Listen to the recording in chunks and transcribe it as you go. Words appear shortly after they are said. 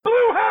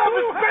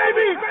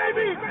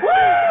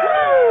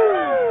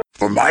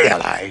For my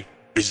ally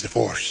is the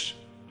Force.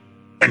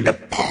 And a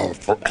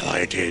powerful ally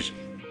it is.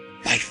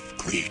 Life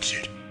creates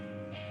it,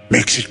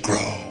 makes it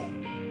grow.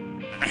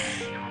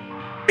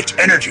 Its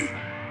energy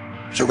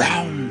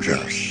surrounds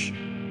us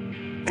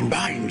and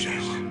binds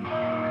us.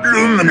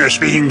 Luminous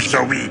beings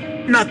so we,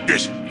 not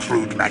this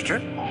crude matter.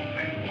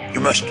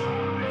 You must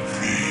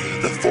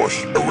feel the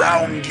Force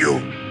around you.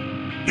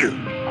 Here,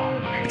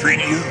 between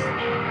you,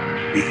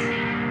 me,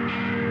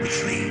 the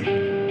tree,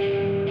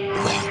 the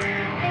rock,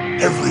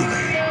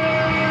 everywhere.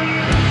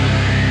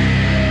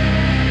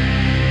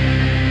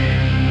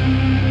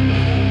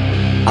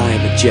 I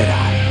am a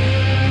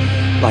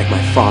Jedi, like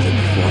my father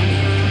before me.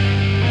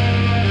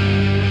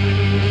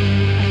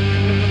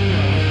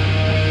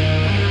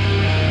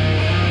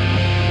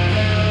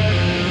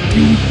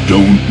 You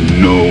don't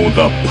know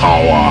the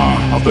power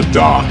of the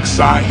dark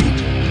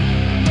side.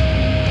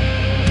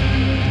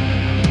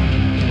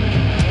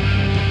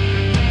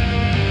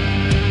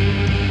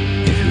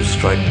 If you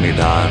strike me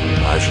down,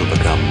 I shall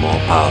become more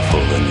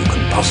powerful than you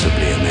can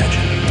possibly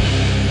imagine.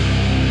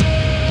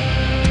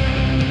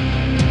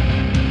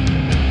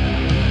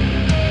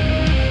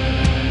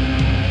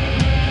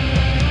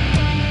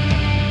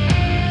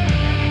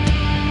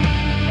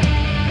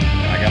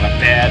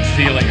 Bad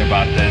feeling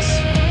about this.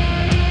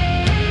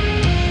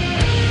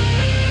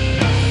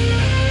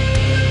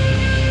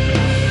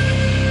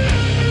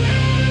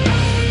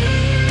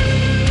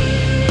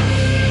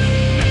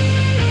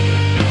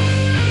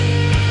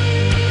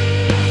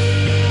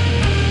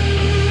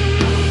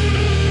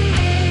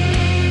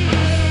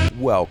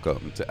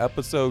 Welcome to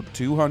episode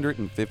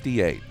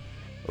 258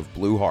 of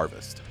Blue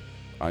Harvest.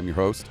 I'm your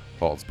host,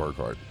 Paul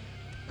Spurghart.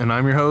 And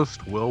I'm your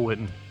host, Will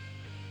Witten.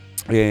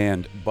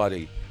 And,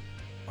 buddy,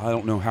 I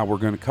don't know how we're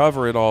going to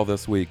cover it all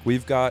this week.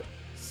 We've got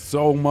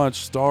so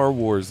much Star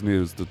Wars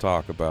news to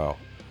talk about.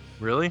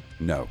 Really?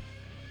 No.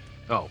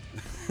 Oh.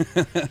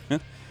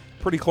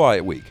 Pretty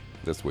quiet week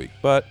this week.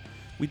 But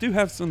we do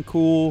have some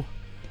cool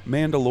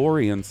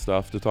Mandalorian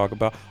stuff to talk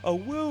about. A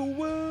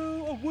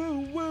woo-woo, a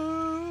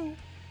woo-woo.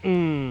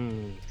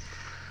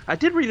 I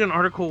did read an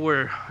article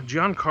where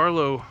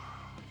Giancarlo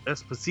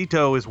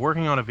Esposito is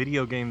working on a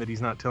video game that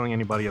he's not telling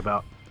anybody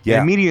about.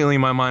 Yeah. And immediately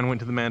my mind went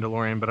to The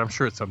Mandalorian, but I'm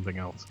sure it's something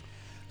else.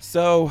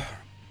 So,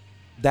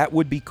 that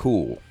would be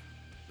cool.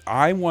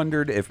 I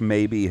wondered if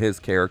maybe his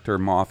character,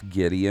 Moff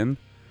Gideon,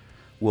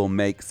 will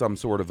make some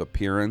sort of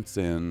appearance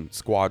in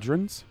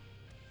Squadrons.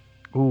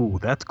 Ooh,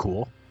 that's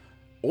cool.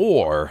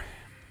 Or,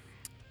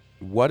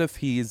 what if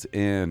he's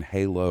in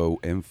Halo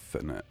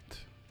Infinite?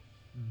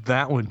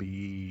 That would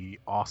be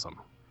awesome.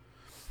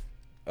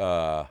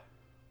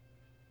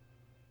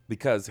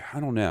 Because, I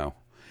don't know.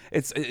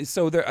 It's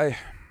so there...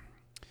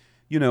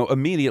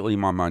 immediately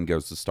my mind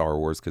goes to Star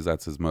Wars because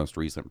that's his most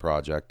recent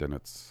project and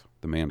it's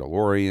The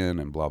Mandalorian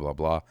and blah, blah,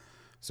 blah.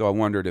 So I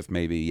wondered if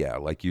maybe, yeah,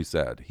 like you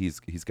said, he's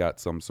got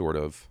some sort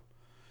of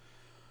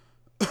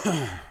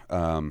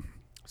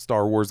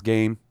Star Wars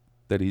game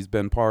that he's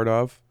been part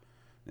of.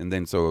 And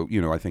then so,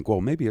 I think,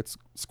 well, maybe it's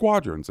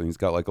Squadrons and he's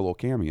got like a little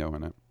cameo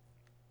in it.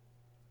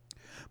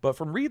 But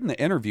from reading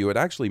the interview, it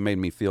actually made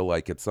me feel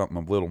like it's something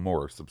a little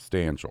more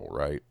substantial,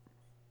 right?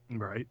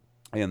 Right.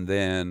 And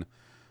then...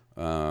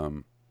 I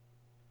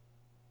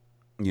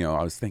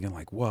was thinking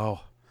like,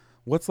 well,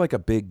 what's like a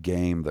big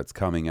game that's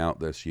coming out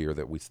this year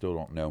that we still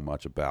don't know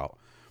much about?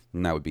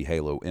 And that would be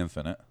Halo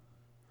Infinite.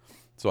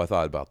 So I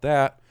thought about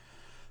that.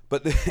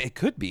 But it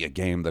could be a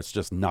game that's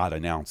just not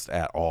announced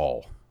at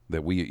all.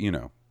 That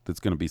that's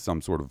going to be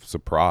some sort of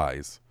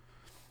surprise,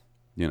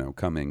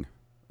 coming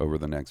over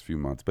the next few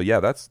months. But yeah,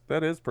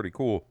 that is pretty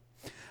cool.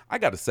 I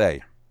got to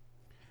say,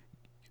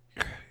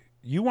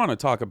 you want to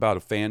talk about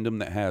a fandom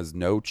that has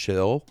no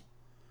chill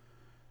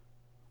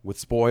with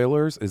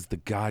spoilers is the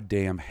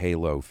goddamn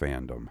Halo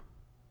fandom.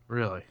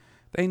 Really?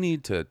 They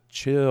need to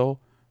chill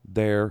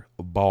their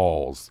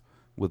balls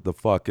with the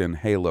fucking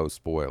Halo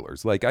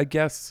spoilers. Like, I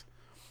guess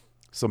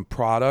some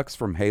products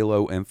from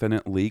Halo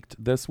Infinite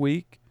leaked this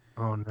week.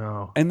 Oh,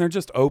 no. And they're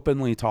just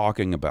openly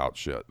talking about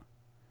shit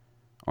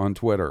on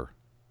Twitter.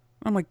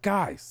 I'm like,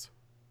 guys,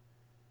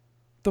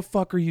 the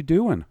fuck are you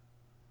doing?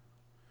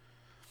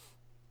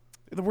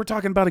 We're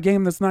talking about a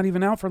game that's not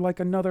even out for like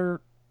another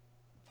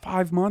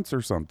 5 months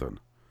or something.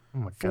 Oh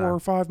my God. 4 or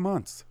 5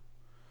 months.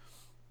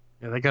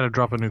 Yeah, they got to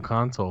drop a new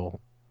console.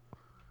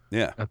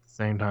 Yeah. At the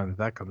same time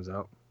that comes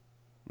out.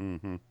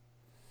 Mm-hmm.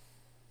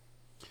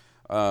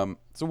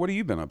 So what have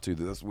you been up to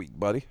this week,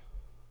 buddy?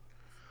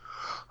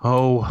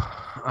 Oh,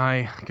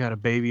 I got a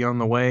baby on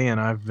the way, and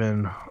I've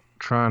been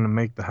trying to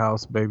make the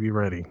house baby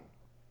ready.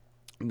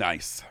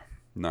 Nice.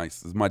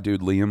 Is my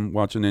dude Liam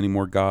watching any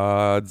more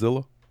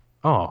Godzilla?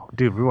 Oh,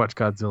 dude, we watch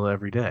Godzilla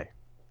every day.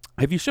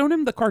 Have you shown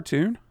him the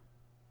cartoon?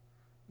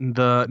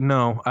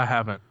 No, I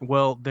haven't.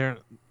 Well,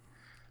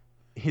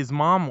 his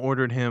mom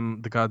ordered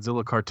him the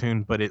Godzilla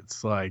cartoon, but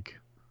it's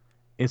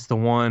the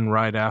one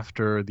right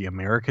after the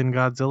American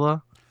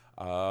Godzilla.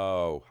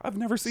 Oh, I've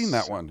never seen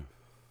that one.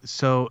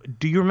 So,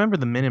 do you remember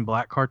the Men in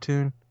Black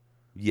cartoon?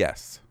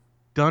 Yes.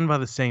 Done by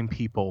the same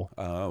people.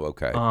 Oh,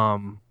 okay.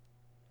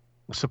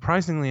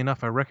 surprisingly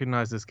enough, I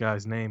recognize this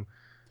guy's name.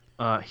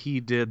 He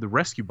did the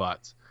Rescue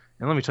Bots,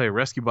 and let me tell you,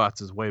 Rescue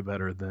Bots is way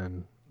better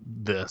than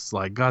this.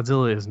 Like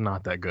Godzilla is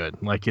not that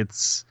good. Like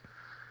it's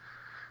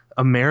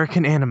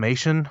American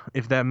animation,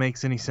 if that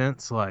makes any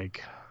sense.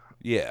 Like,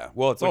 Yeah.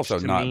 Well, it's which also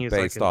to me not is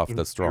like based an off the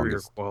inferior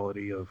strongest.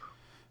 quality of.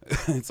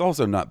 It's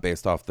also not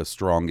based off the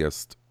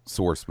strongest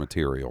source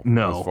material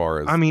No, as far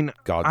as I mean,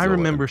 Godzilla I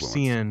remember influence.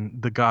 seeing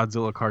the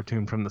Godzilla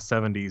cartoon from the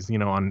 '70s,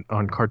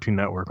 on Cartoon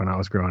Network when I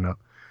was growing up.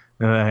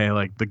 And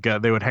like the guy,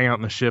 they would hang out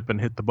in the ship and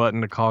hit the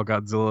button to call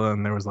Godzilla,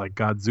 and there was like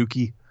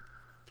Godzuki.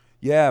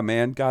 Yeah,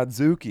 man,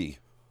 Godzuki.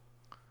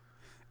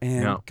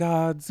 And Yeah,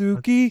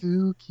 Godzuki.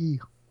 Godzuki.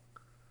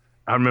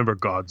 I remember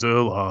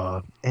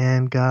Godzilla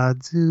and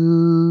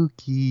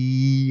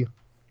Godzuki.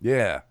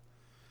 Yeah.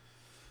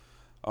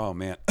 Oh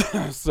man.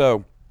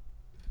 So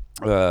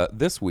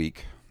this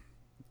week,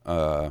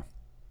 so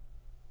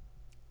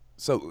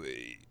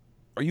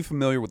are you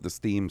familiar with the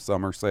Steam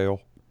Summer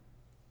Sale?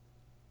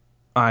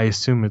 I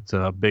assume it's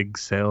a big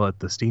sale at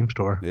the Steam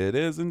store. It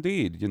is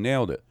indeed. You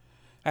nailed it.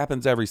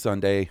 Happens every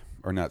Sunday,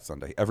 or not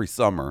Sunday, every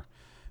summer,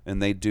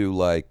 and they do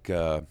like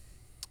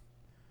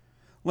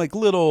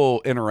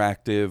little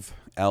interactive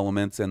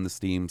elements in the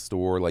Steam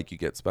store. Like you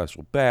get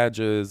special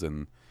badges,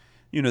 and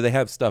they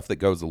have stuff that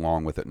goes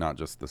along with it, not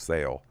just the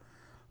sale.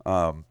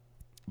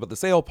 But the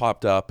sale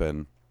popped up,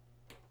 and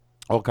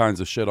all kinds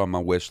of shit on my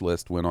wish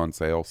list went on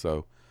sale.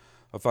 So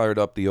I fired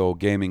up the old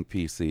gaming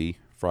PC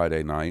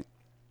Friday night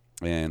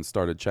and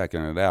started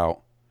checking it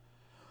out.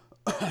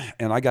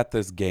 And I got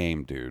this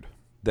game, dude,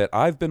 that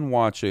I've been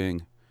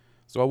watching.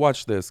 So I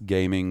watched this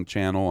gaming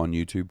channel on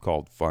YouTube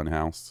called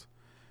Funhouse.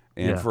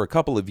 And Yeah. for a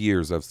couple of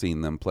years, I've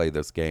seen them play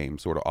this game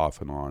sort of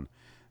off and on.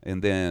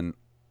 And then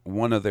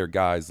one of their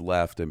guys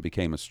left and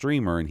became a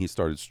streamer, and he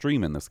started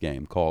streaming this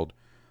game called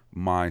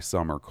My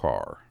Summer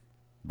Car,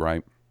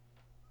 right?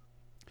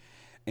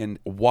 And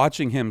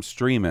watching him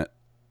stream it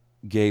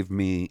gave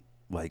me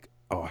like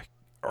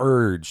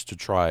urge to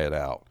try it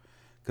out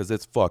because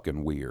it's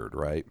fucking weird,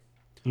 right?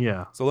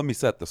 Yeah. So let me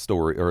set the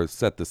story or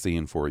set the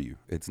scene for you.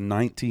 It's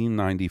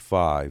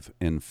 1995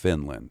 in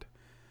Finland,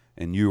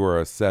 and you are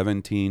a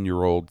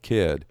 17-year-old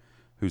kid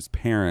whose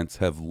parents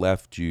have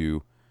left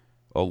you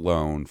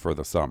alone for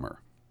the summer.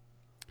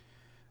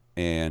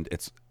 And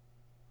it's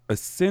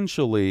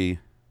essentially,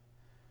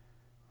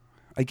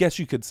 I guess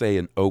you could say,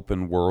 an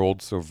open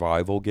world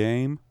survival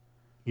game.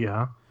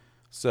 Yeah.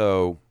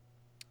 So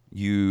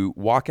you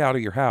walk out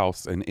of your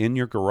house, and in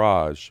your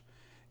garage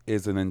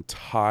is an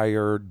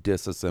entire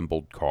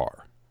disassembled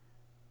car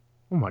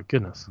Oh my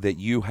goodness. that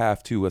you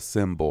have to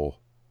assemble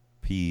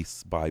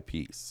piece by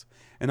piece.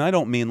 And I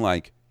don't mean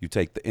like you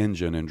take the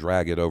engine and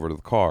drag it over to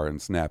the car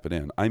and snap it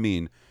in. I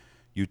mean,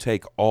 you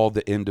take all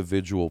the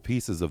individual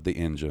pieces of the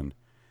engine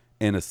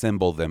and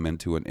assemble them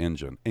into an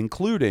engine,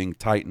 including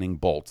tightening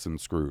bolts and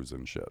screws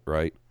and shit,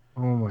 right?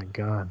 Oh my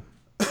god.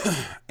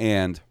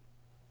 And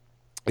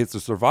it's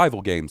a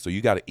survival game, so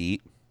you got to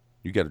eat,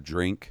 you got to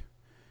drink,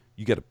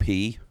 you got to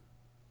pee,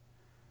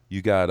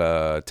 you got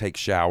to take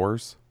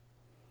showers.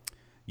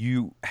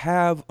 You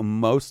have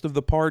most of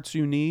the parts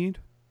you need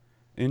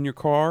in your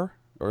car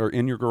or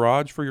in your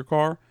garage for your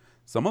car.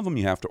 Some of them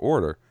you have to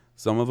order.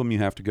 Some of them you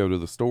have to go to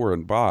the store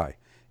and buy.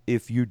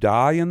 If you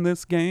die in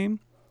this game,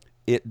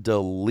 it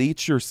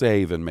deletes your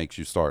save and makes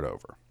you start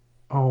over.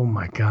 Oh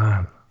my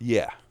god.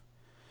 Yeah.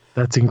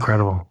 That's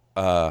incredible.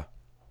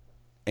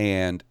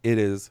 And it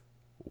is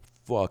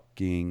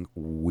fucking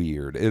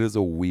weird. It is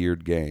a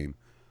weird game.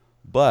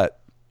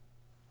 But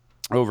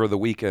over the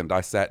weekend, I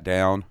sat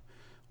down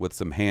with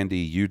some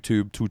handy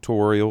YouTube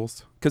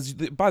tutorials. Because,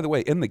 by the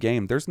way, in the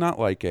game, there's not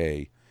like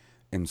a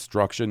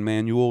instruction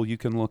manual you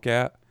can look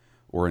at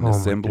or an Oh my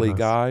assembly goodness.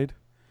 guide.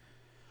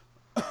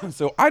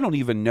 So I don't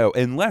even know,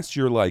 unless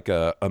you're like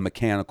a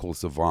mechanical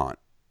savant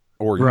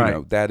or,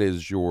 Right. that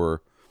is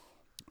your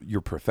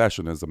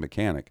profession as a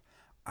mechanic.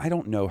 I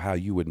don't know how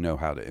you would know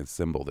how to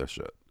assemble this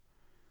shit.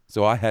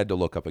 So I had to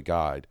look up a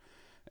guide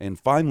and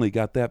finally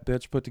got that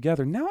bitch put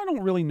together. Now I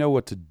don't really know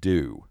what to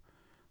do.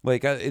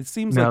 Like, it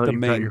seems Now like that the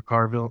you've got main... your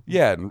car built.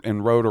 Yeah,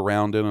 and rode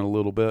around in it a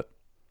little bit.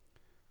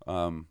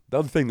 The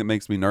other thing that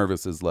makes me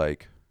nervous is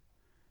like,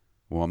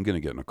 well, I'm going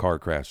to get in a car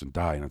crash and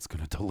die, and it's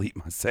going to delete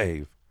my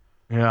save.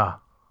 Yeah.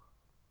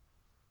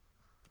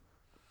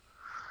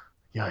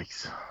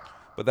 Yikes.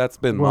 But that's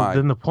been Well,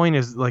 then the point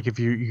is, like, if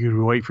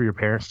you wait for your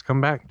parents to come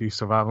back, do you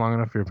survive long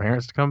enough for your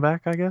parents to come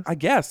back, I guess? I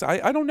guess.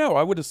 I don't know.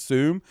 I would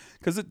assume,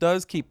 because it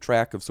does keep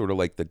track of sort of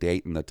like the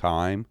date and the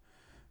time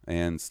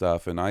and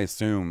stuff, and I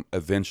assume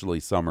eventually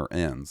summer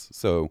ends.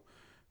 So,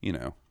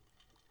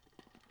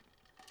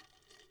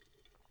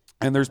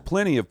 And there's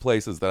plenty of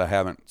places that I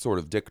haven't sort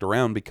of dicked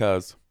around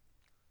because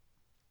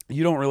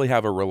you don't really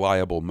have a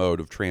reliable mode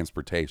of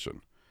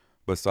transportation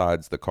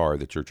besides the car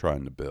that you're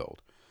trying to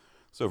build.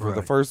 So for the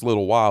Right. first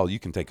little while, you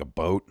can take a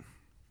boat,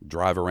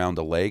 drive around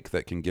a lake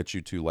that can get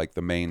you to like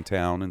the main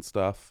town and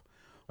stuff.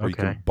 Or you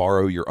Okay. can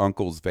borrow your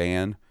uncle's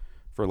van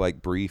for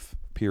like brief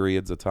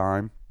periods of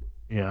time.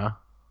 Yeah.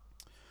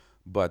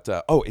 But,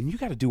 and you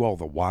got to do all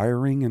the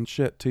wiring and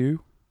shit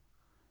too.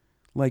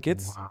 Like,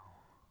 it's Wow.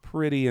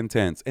 pretty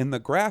intense. And the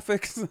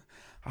graphics,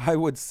 I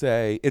would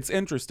say, it's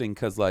interesting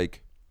because,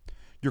 like,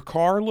 your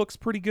car looks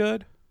pretty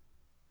good,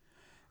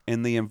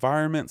 and the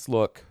environments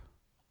look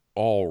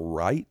all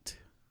right.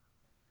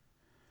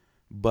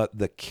 But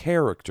the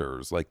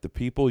characters, like the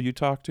people you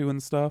talk to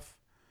and stuff,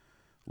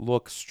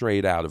 look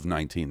straight out of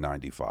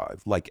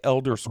 1995. Like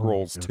Elder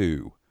Scrolls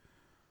 2.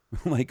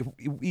 Like,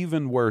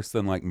 even worse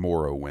than, like,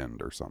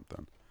 Morrowind or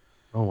something.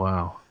 Oh,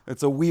 wow.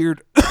 It's a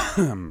weird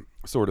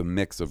sort of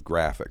mix of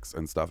graphics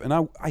and stuff. And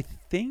I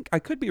think, I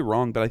could be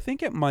wrong, but I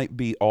think it might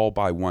be all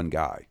by one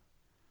guy.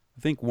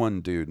 I think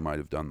one dude might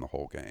have done the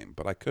whole game,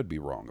 but I could be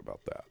wrong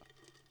about that.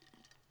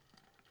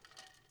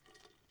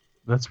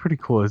 That's pretty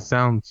cool. It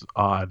sounds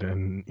odd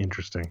and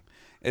interesting.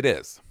 It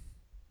is.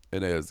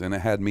 It is. And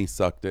it had me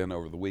sucked in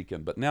over the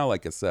weekend. But now,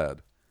 like I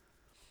said,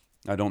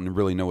 I don't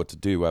really know what to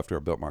do after I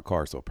built my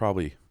car. So I'll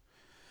probably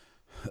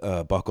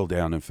buckle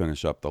down and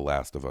finish up The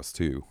Last of Us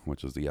 2,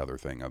 which is the other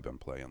thing I've been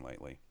playing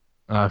lately.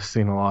 I've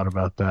seen a lot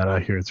about that. I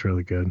hear it's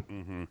really good.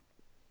 Mm-hmm.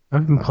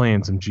 I've been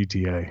playing some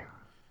GTA.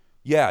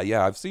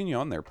 Yeah. I've seen you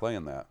on there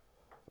playing that.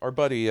 Our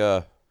buddy,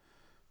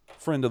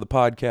 friend of the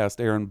podcast,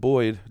 Aaron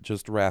Boyd,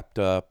 just wrapped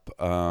up.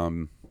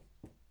 Well,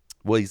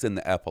 he's in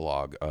the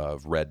epilogue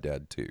of Red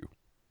Dead 2.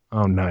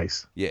 Oh,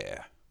 nice.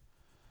 Yeah.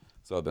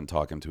 So I've been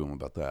talking to him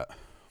about that.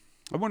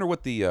 I wonder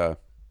what the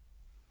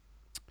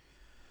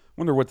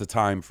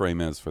time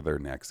frame is for their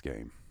next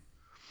game.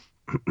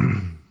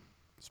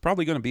 It's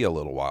probably going to be a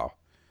little while.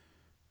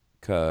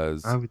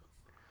 Because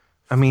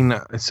I mean,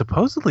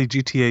 supposedly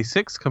GTA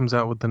 6 comes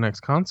out with the next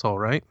console,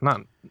 right?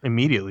 Not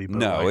immediately, but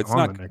no, like it's on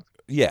not. the next.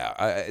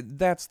 Yeah,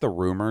 that's the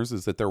rumors,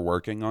 is that they're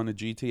working on a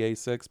GTA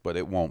 6, but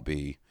it won't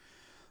be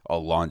a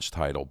launch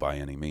title by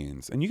any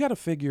means. And you got to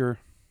figure,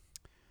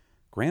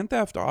 Grand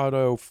Theft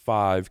Auto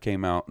 5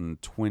 came out in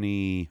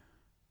 13,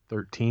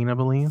 I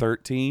believe.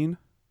 2013,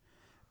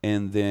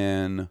 and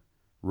then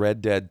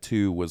Red Dead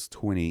 2 was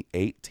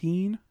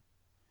 2018,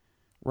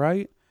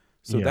 right?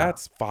 So Yeah.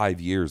 that's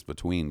 5 years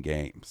between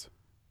games.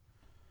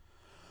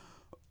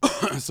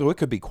 So it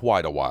could be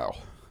quite a while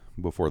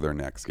before their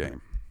next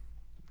game.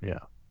 Yeah.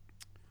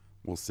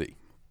 We'll see.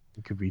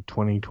 It could be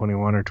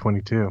 2021 or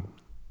 22.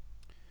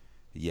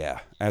 Yeah,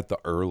 at the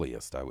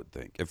earliest, I would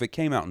think. If it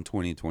came out in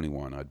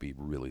 2021, I'd be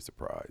really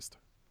surprised.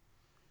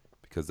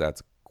 Because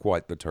that's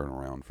quite the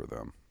turnaround for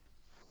them.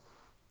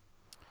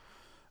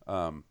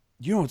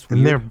 You know what's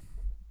weird? And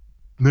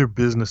their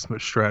business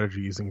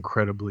strategy is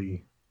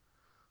incredibly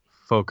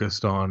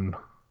focused on,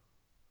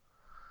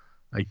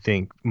 I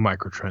think,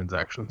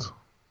 microtransactions.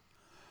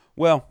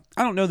 Well,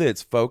 I don't know that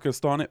it's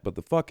focused on it, but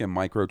the fucking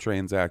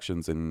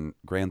microtransactions in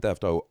Grand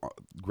Theft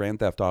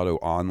Auto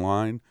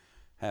Online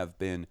have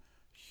been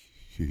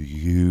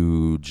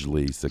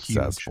hugely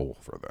successful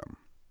for them.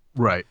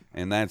 Right.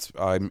 And that's,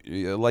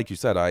 like you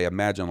said, I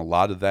imagine a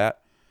lot of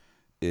that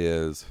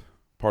is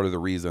part of the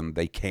reason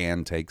they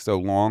can take so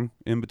long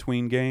in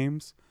between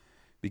games,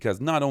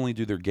 because not only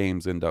do their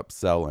games end up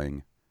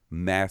selling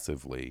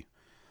massively,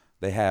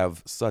 they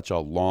have such a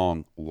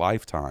long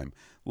lifetime.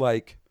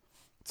 Like,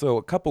 so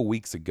a couple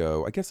weeks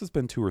ago, I guess it's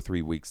been 2 or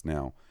 3 weeks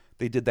now,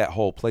 they did that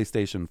whole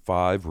PlayStation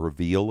 5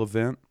 reveal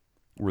event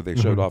where they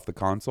showed off the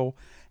console.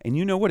 And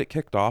you know what it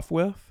kicked off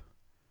with?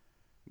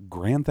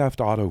 Grand Theft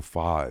Auto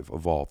 5,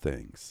 of all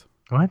things.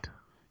 What?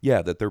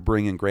 Yeah, that they're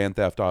bringing Grand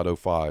Theft Auto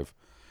 5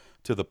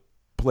 to the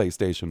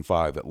PlayStation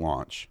 5 at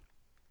launch.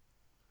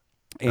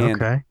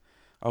 And Okay.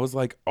 I was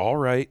like, all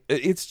right.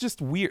 It's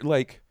just weird.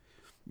 Like,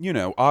 you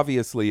know,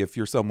 obviously, if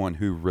you're someone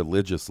who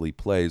religiously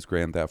plays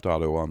Grand Theft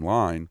Auto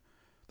Online,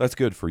 that's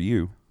good for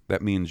you.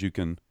 That means you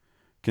can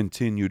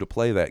continue to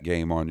play that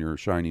game on your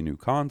shiny new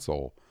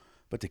console.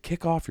 But to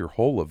kick off your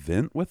whole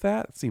event with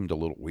that seemed a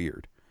little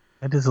weird.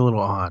 That is a little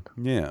odd.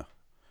 Yeah.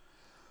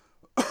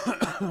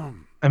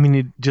 I mean,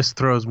 it just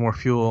throws more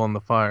fuel on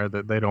the fire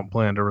that they don't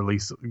plan to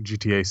release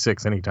GTA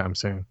 6 anytime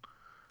soon.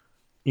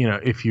 You know,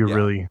 if you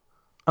really...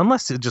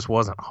 Unless it just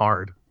wasn't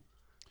hard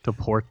to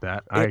port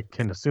that. I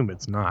can assume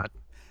it's not.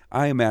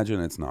 I imagine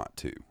it's not,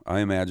 too. I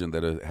imagine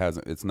that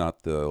it's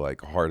not the,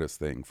 like, hardest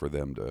thing for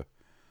them to...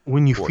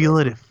 When you feel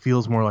it, it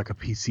feels more like a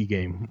PC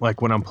game.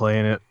 Like when I'm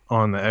playing it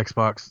on the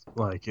Xbox,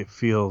 like it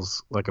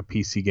feels like a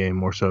PC game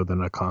more so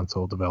than a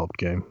console developed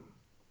game.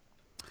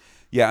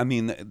 Yeah, I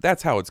mean,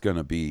 that's how it's going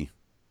to be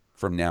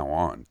from now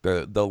on.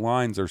 The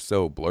lines are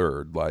so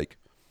blurred. Like,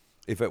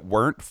 if it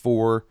weren't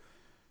for,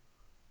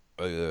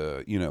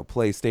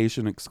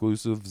 PlayStation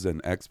exclusives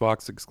and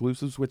Xbox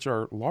exclusives, which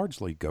are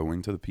largely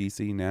going to the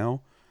PC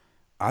now,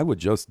 I would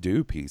just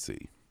do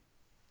PC.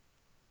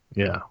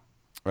 Yeah.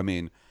 I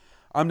mean,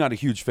 I'm not a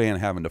huge fan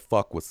of having to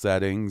fuck with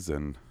settings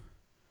and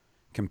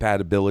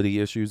compatibility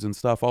issues and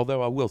stuff,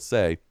 although I will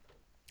say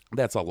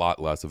that's a lot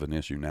less of an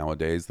issue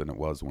nowadays than it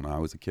was when I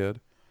was a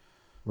kid.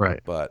 Right.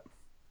 But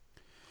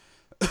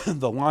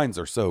the lines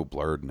are so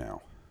blurred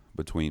now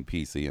between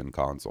PC and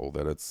console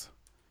that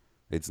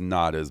it's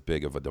not as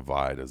big of a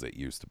divide as it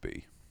used to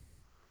be.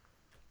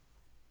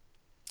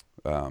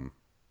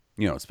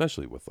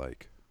 Especially with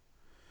like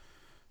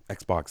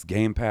Xbox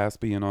Game Pass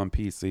being on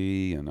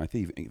PC, and I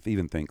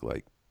even think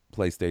like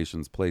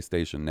PlayStation's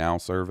PlayStation Now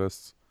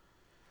service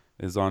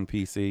is on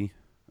PC.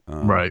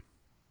 Right.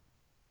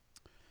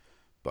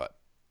 But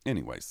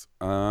anyways,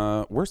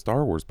 we're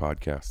Star Wars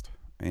Podcast,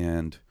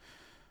 and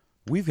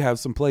we have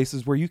some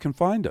places where you can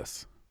find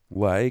us,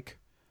 like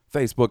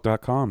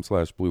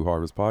Facebook.com/Blue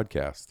Harvest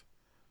Podcast.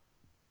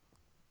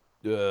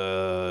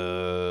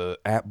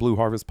 At Blue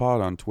Harvest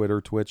Pod on Twitter,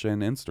 Twitch,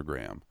 and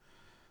Instagram.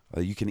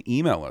 You can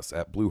email us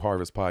at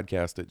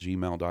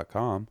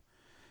blueharvestpodcast@gmail.com.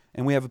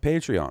 And we have a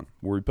Patreon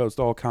where we post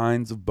all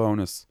kinds of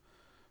bonus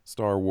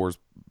Star Wars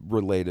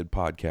related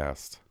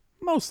podcasts.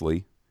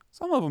 Mostly.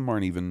 Some of them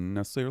aren't even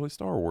necessarily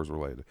Star Wars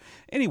related.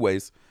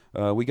 Anyways,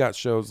 we got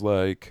shows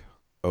like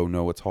Oh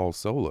No, It's Hall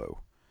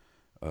Solo,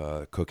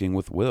 Cooking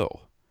with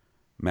Will,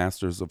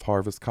 Masters of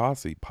Harvest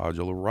Kasi,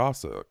 Pagula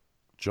Rasa,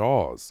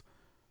 Jaws,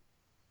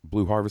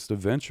 Blue Harvest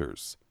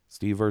Adventures,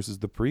 Steve versus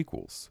the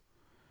Prequels,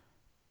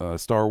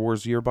 Star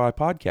Wars Year By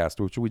Podcast,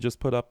 which we just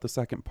put up the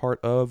second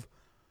part of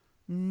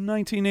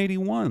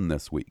 1981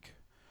 this week.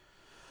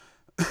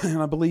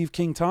 And I believe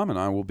King Tom and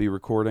I will be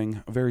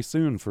recording very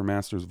soon for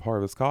Masters of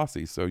Harvest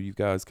Kasi, so you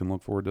guys can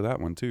look forward to that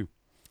one too.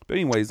 But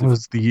anyways, It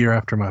was the year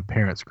after my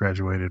parents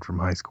graduated from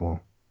high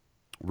school.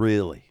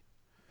 really?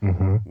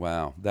 Mm-hmm.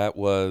 Wow, that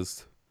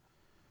was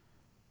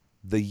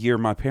the year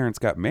my parents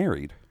got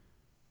married.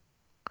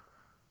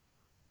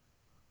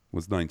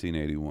 Was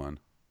 1981.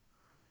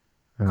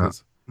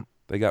 Because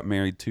they got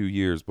married 2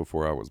 years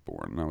before I was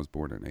born, and I was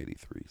born in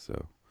 83,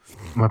 so.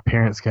 My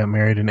parents got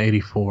married in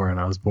 84, and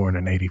I was born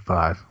in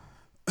 85.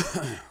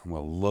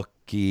 Well,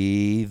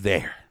 looky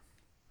there.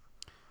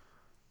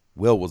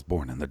 Will was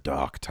born in the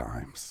dark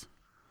times,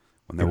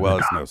 when there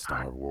was no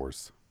Star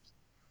Wars.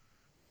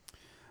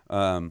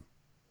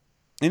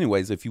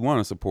 Anyways, if you want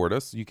to support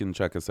us, you can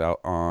check us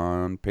out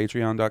on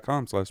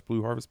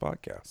patreon.com/Blue Harvest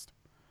Podcast.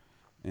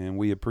 And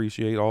we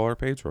appreciate all our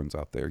patrons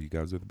out there. You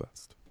guys are the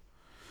best.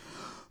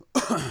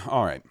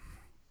 All right.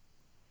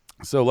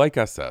 So like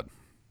I said,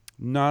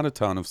 not a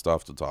ton of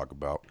stuff to talk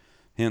about.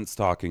 Hence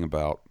talking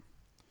about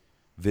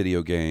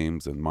video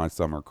games and My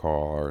Summer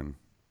Car and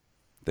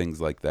things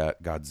like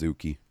that.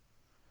 Godzuki.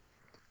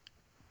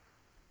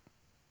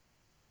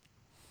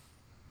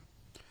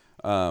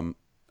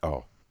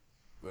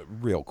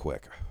 Real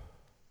quick.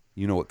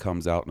 You know what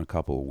comes out in a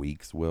couple of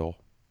weeks, Will?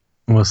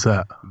 What's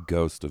that?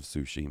 Ghost of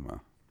Tsushima.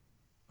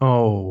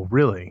 Oh,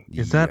 really?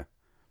 Is that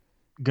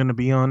going to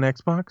be on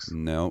Xbox?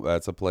 No,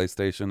 that's a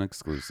PlayStation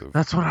exclusive.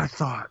 That's what I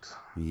thought.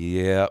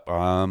 Yep,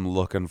 I'm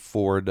looking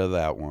forward to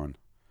that one.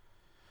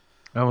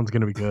 That one's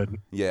going to be good.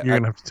 Yeah, You're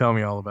going to have to tell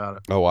me all about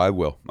it. Oh, I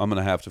will. I'm going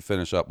to have to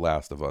finish up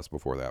Last of Us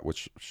before that,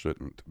 which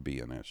shouldn't be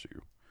an issue.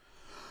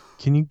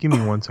 Can you give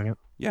me 1 second?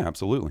 Yeah,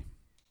 absolutely.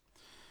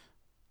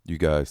 You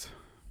guys,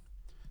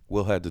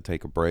 Will had to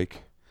take a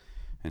break,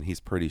 and he's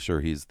pretty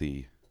sure he's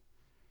the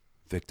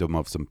victim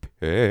of some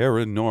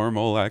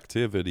paranormal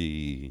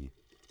activity.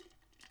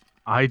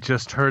 I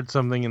just heard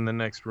something in the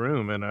next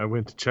room, and I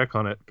went to check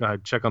on it. I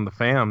check on the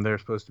fam. They're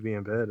supposed to be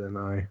in bed, and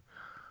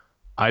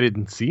I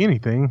didn't see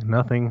anything.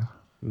 Nothing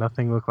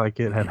looked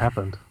like it had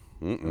happened.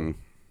 There's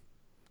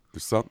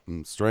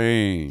something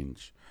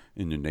strange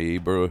in your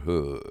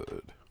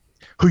neighborhood.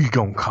 Who you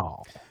gonna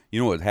call?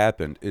 You know what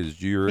happened is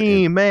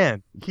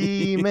He-Man.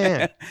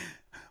 He-Man.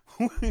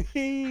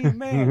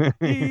 He-Man.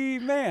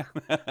 He-Man.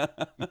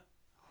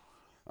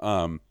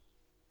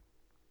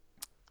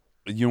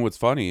 You know what's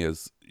funny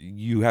is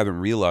you haven't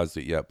realized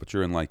it yet, but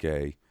you're in like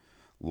a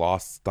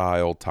lost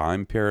style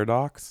time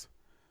paradox,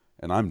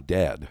 and I'm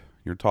dead.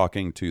 You're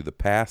talking to the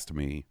past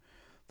me.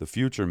 The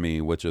future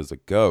me, which is a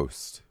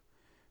ghost,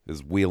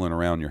 is wheeling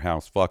around your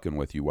house fucking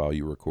with you while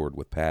you record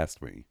with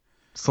past me.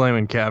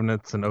 Slamming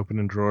cabinets and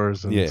opening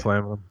drawers and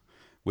slamming them.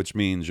 Which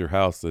means your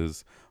house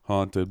is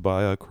haunted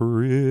by a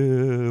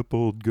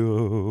crippled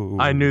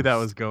ghost. I knew that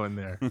was going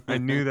there. I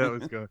knew that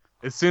was going.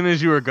 As soon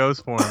as you were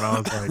ghost form, I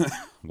was like,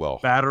 well,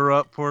 batter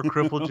up poor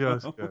crippled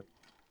Jessica.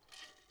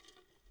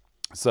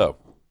 So,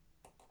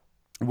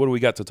 what do we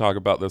got to talk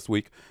about this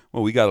week?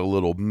 Well, we got a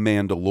little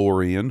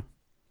Mandalorian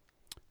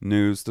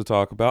news to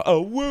talk about.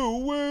 Oh, woo,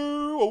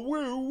 woo, oh,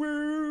 woo,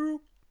 woo.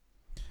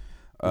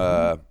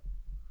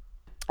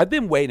 I've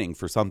been waiting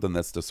for something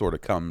that's to sort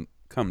of come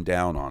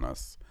down on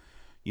us.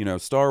 You know,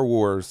 Star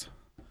Wars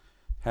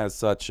has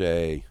such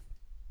a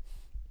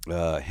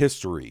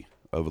history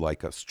of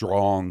like a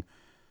strong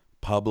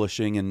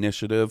publishing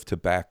initiative to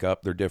back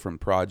up their different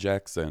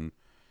projects. And,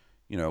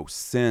 you know,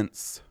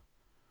 since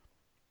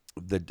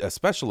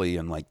especially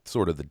in like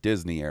sort of the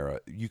Disney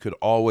era, you could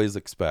always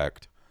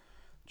expect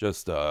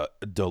just a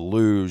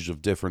deluge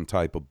of different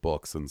type of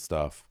books and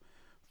stuff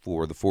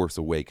for The Force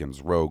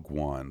Awakens, Rogue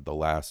One, The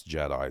Last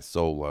Jedi,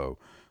 Solo,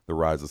 The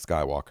Rise of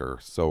Skywalker,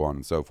 so on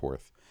and so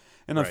forth.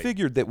 And I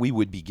figured that we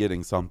would be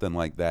getting something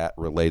like that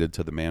related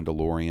to The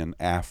Mandalorian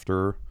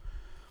after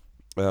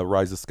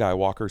Rise of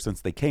Skywalker, since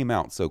they came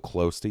out so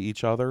close to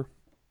each other.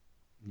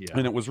 Yeah.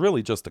 And it was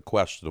really just a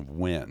question of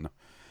when.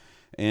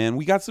 And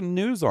we got some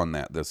news on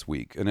that this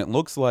week. And it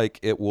looks like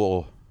it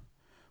will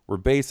we're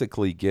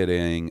basically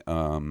getting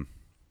a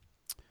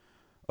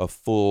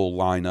full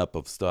lineup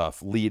of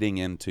stuff leading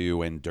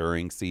into and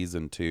during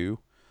season 2,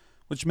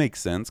 which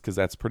makes sense because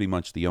that's pretty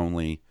much the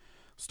only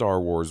Star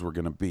Wars we're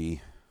going to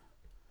be,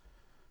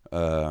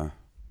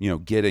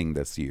 getting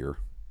this year.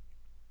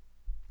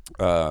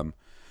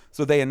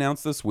 So they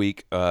announced this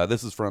week,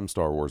 this is from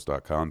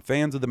StarWars.com,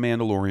 fans of The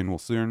Mandalorian will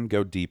soon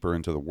go deeper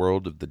into the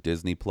world of the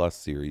Disney Plus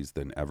series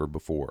than ever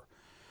before.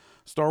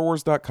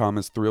 StarWars.com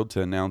is thrilled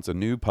to announce a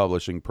new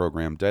publishing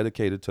program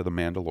dedicated to The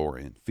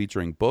Mandalorian,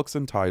 featuring books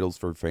and titles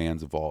for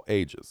fans of all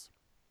ages.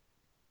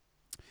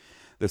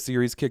 The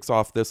series kicks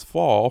off this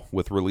fall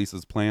with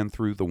releases planned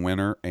through the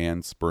winter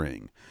and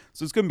spring.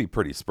 So it's going to be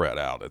pretty spread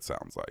out, it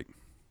sounds like.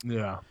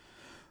 Yeah.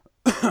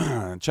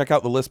 Check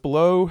out the list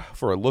below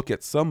for a look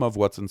at some of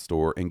what's in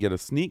store and get a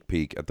sneak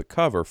peek at the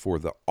cover for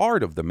The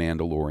Art of the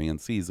Mandalorian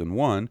Season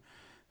 1,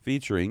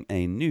 featuring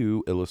a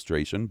new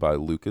illustration by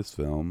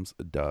Lucasfilm's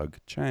Doug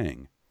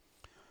Chang.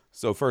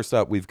 So first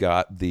up, we've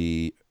got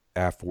the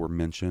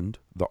aforementioned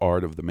The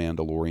Art of the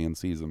Mandalorian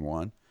Season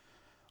 1.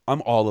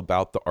 I'm all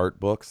about the art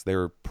books.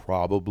 They're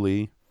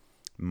probably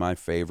my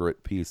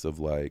favorite piece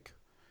of,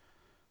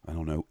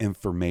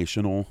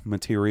 informational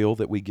material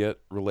that we get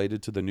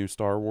related to the new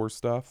Star Wars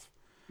stuff.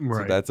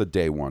 Right. So that's a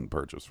day one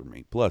purchase for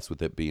me. Plus,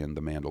 with it being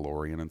The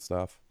Mandalorian and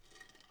stuff.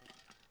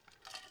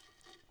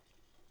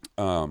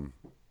 And,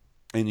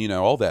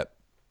 all that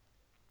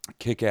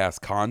kick-ass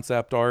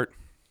concept art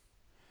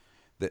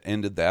that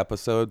ended the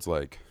episodes,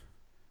 I'm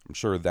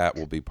sure that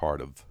will be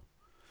part of.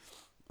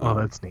 Oh,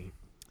 that's neat.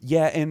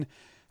 Yeah, and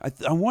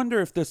I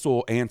wonder if this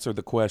will answer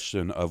the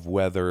question of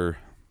whether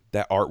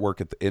that artwork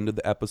at the end of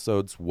the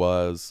episodes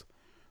was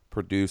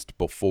produced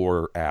before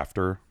or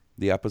after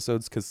the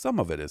episodes, because some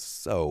of it is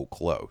so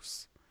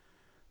close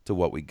to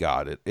what we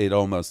got. It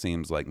almost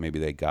seems like maybe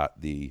they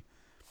got the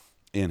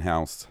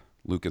in-house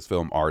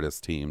Lucasfilm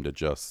artist team to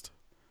just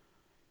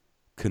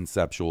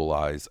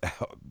conceptualize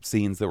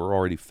scenes that were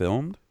already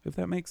filmed, if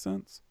that makes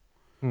sense.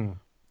 They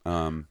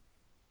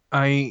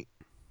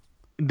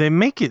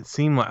make it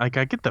seem like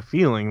I get the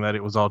feeling that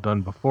it was all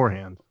done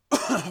beforehand.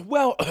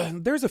 Well,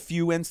 there's a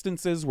few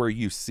instances where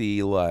you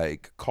see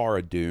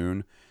Cara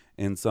Dune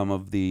in some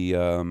of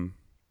the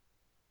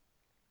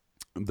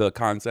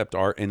concept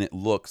art, and it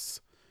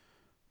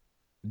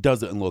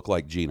doesn't look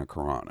like Gina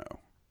Carano.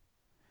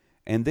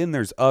 And then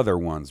there's other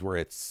ones where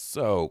it's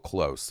so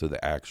close to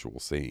the actual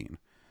scene.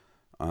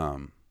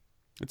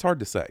 It's hard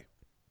to say,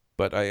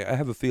 but I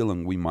have a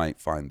feeling we might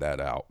find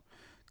that out,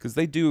 because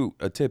they do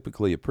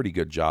typically a pretty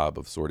good job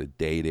of sort of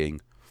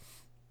dating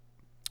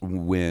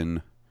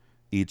when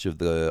each of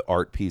the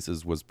art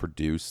pieces was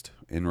produced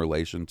in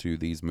relation to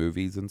these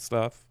movies and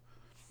stuff.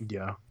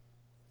 Yeah.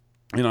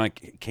 And I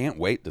can't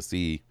wait to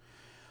see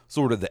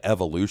sort of the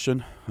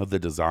evolution of the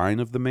design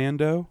of the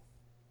Mando.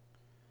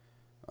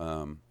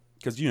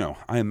 Because,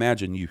 I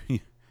imagine you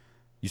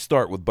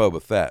start with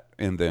Boba Fett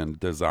and then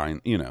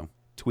design,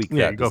 tweak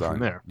that go design.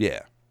 from there.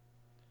 Yeah.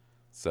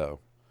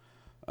 So.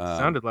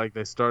 Sounded like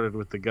they started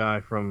with the guy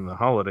from the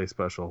holiday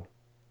special.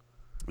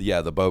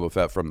 Yeah, the Boba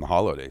Fett from the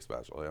holiday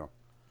special, yeah.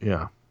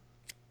 Yeah.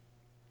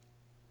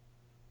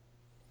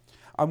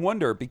 I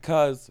wonder,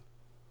 because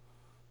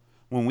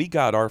when we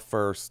got our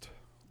first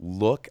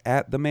look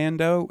at the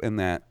Mando and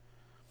that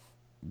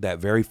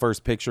very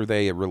first picture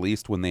they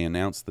released when they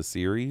announced the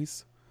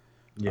series,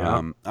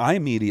 I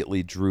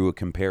immediately drew a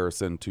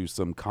comparison to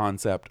some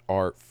concept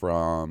art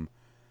from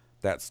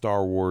that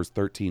Star Wars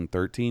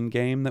 1313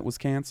 game that was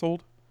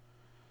canceled.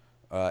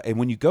 And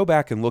when you go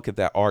back and look at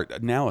that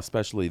art now,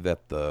 especially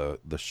that the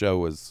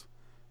show is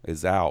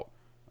out,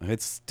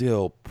 it's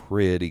still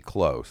pretty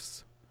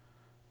close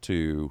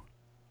to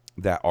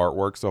that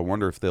artwork. So I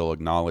wonder if they'll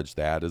acknowledge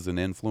that as an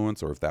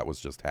influence or if that was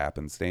just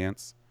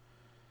happenstance.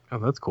 Oh,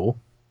 that's cool.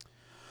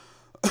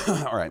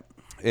 All right.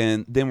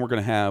 And then we're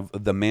going to have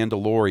the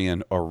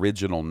Mandalorian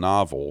original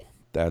novel.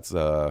 That's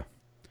a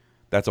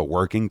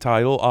working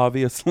title,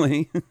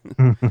 obviously,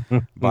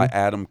 by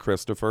Adam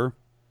Christopher.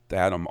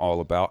 That I'm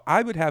all about.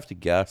 I would have to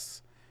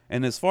guess,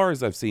 and as far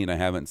as I've seen, I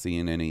haven't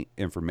seen any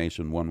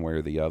information one way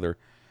or the other,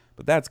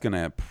 but that's going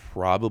to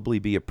probably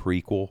be a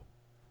prequel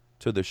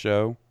to the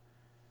show.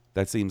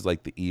 That seems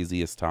like the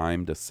easiest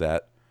time to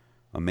set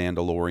a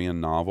Mandalorian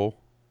novel.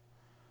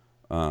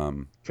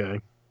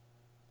 Okay.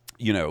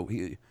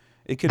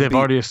 It could They've be,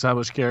 already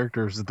established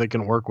characters that they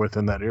can work with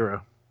in that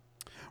era.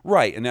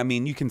 right, and I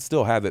mean, you can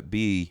still have it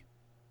be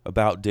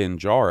about Din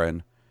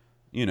Djarin,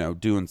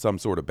 doing some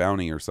sort of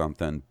bounty or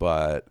something,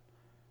 but,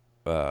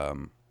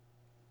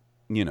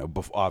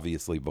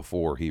 obviously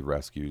before he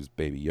rescues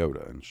Baby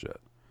Yoda and shit.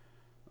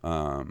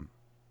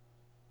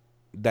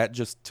 That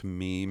just, to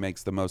me,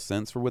 makes the most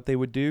sense for what they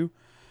would do,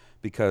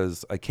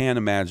 because I can't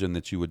imagine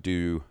that you would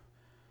do,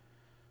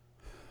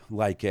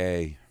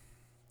 a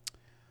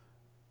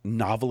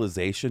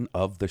novelization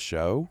of the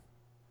show,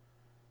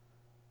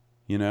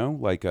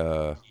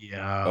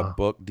 a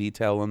book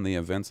detailing the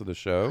events of the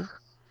show.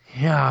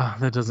 Yeah,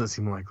 that doesn't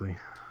seem likely.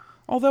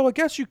 Although I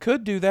guess you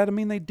could do that. I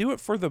mean, they do it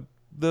for the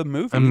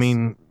movies. I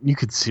mean, you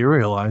could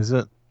serialize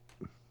it.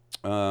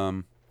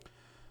 And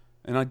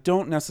I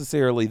don't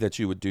necessarily that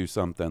you would do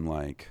something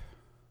like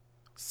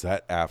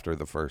set after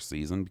the first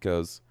season,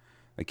 because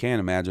I can't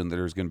imagine that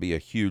there's going to be a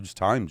huge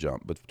time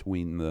jump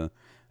between the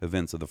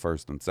events of the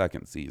first and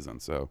second season.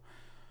 So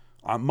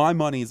my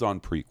money's on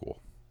prequel.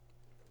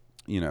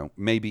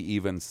 Maybe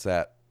even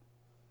set,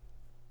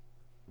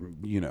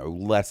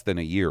 less than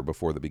a year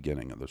before the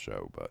beginning of the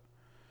show, but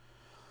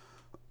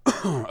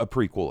a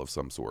prequel of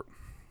some sort.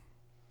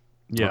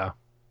 Yeah.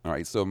 All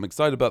right, so I'm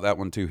excited about that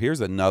one too. Here's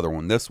another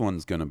one. This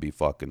one's going to be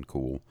fucking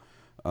cool.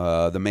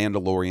 The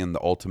Mandalorian,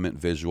 The Ultimate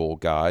Visual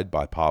Guide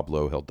by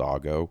Pablo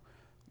Hidalgo.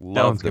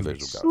 Love the visual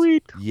guides.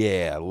 Sweet.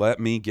 Yeah, let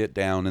me get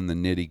down in the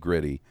nitty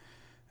gritty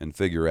and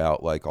figure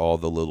out like all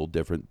the little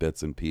different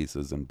bits and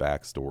pieces and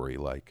backstory.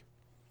 Like,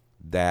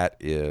 that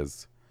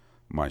is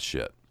my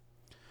shit.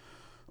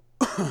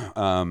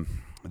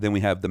 Then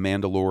we have The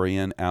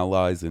Mandalorian,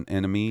 Allies and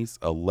Enemies,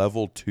 a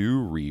level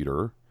 2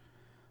 reader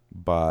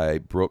by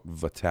Brooke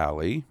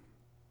Vitale.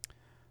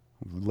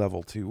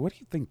 Level 2. What do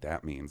you think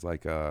that means?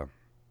 Like,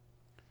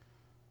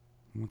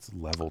 what's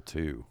level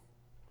 2?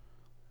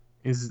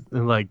 Is it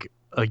like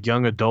a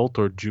young adult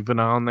or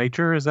juvenile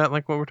nature? Is that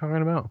like what we're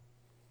talking about?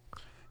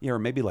 Yeah, or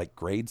maybe like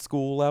grade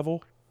school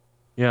level.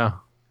 Yeah.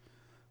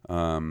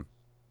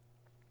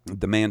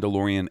 The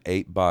Mandalorian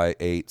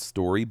 8x8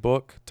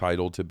 storybook,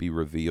 title to be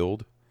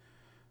revealed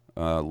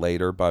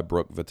later by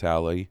Brooke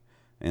Vitale.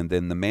 And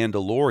then The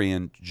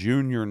Mandalorian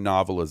Junior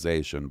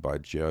novelization by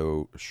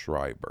Joe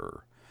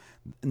Schreiber.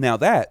 Now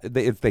that,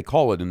 if they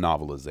call it a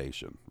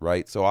novelization,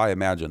 right? So I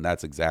imagine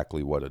that's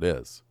exactly what it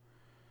is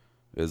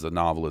a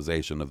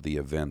novelization of the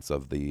events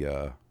of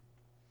the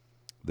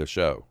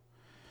show.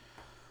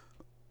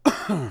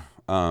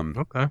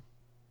 Okay.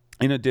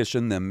 In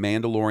addition, the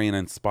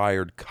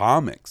Mandalorian-inspired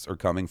comics are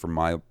coming from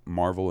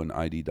Marvel and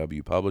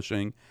IDW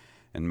Publishing,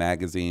 and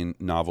magazine,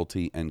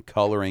 novelty, and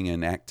coloring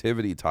and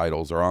activity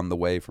titles are on the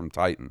way from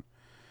Titan,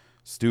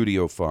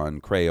 Studio Fun,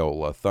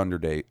 Crayola,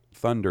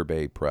 Thunder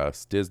Bay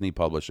Press, Disney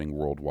Publishing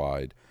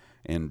Worldwide,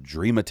 and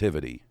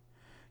Dreamativity.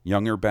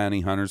 Younger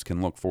bounty hunters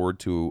can look forward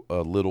to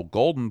a little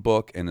golden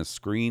book and a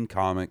Screen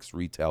Comics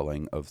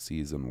retelling of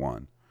Season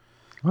 1.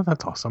 Oh,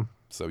 that's awesome.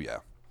 So, yeah.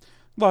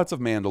 Lots of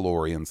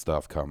Mandalorian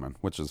stuff coming,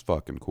 which is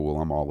fucking cool.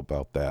 I'm all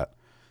about that.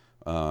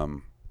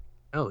 Hell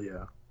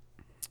yeah.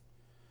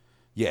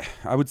 Yeah,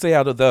 I would say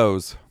out of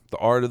those, The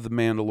Art of the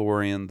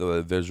Mandalorian,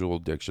 the Visual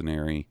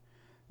Dictionary,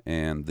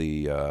 and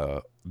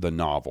the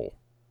novel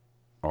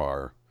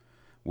are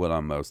what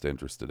I'm most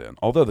interested in.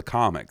 Although the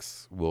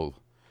comics will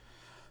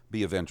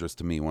be of interest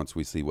to me once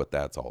we see what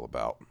that's all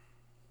about.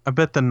 I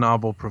bet the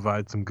novel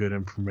provides some good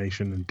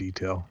information and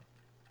detail.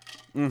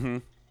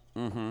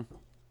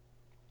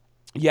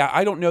 Yeah,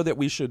 I don't know that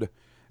we should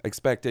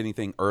expect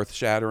anything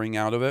earth-shattering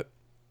out of it.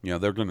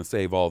 They're going to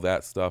save all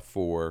that stuff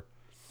for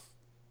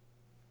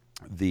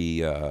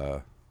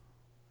the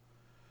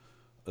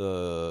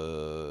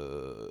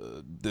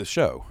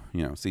show,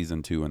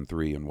 season 2 and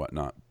 3 and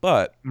whatnot.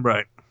 But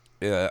Right.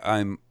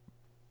 I'm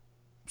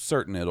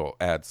certain it'll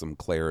add some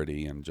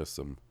clarity and just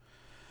some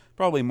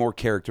probably more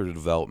character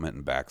development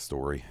and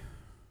backstory.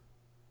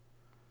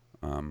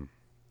 And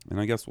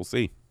I guess we'll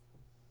see.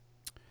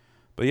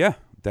 But yeah,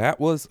 that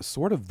was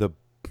sort of the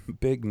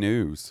big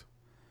news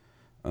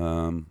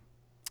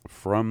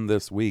from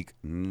this week.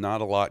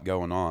 Not a lot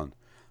going on.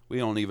 We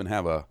don't even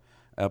have a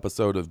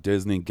episode of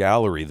Disney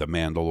Gallery, The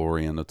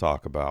Mandalorian, to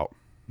talk about.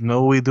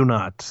 No, we do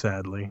not,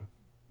 sadly.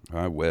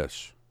 I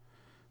wish.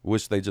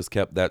 Wish they just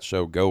kept that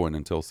show going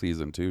until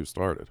season 2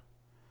 started.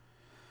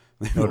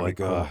 They were like,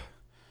 in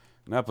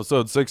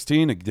episode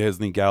 16 of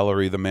Disney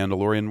Gallery, The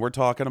Mandalorian, we're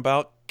talking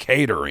about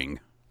catering.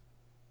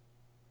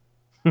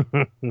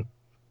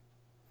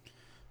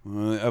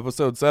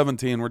 Episode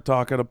 17, we're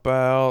talking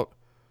about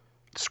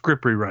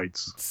Script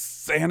rewrites.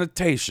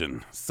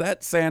 sanitation.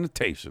 Set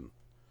sanitation.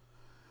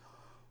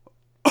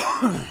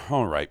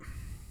 All right.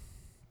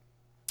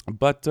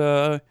 But,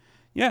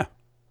 yeah,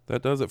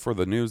 that does it for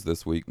the news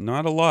this week.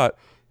 Not a lot.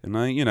 And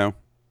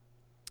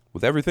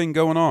with everything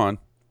going on,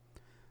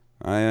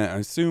 I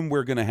assume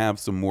we're going to have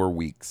some more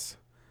weeks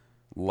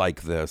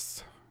like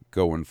this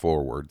going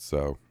forward.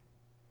 So,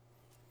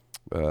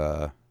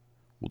 we'll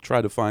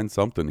try to find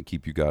something to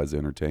keep you guys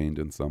entertained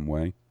in some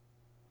way.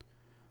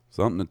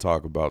 Something to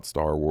talk about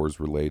Star Wars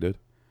related.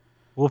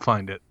 We'll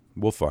find it.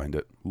 We'll find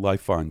it.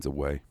 Life finds a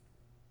way.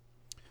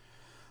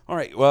 All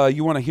right. Well,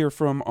 you want to hear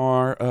from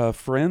our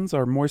friends,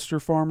 our moisture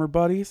farmer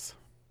buddies?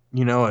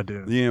 You know I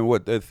do.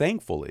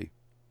 Thankfully,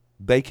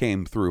 they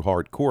came through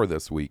hardcore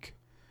this week.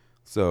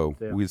 So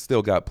Yeah. we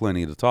still got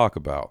plenty to talk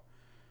about.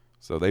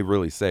 So they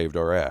really saved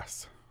our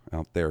ass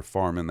out there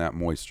farming that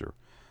moisture.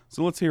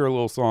 So let's hear a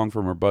little song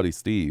from our buddy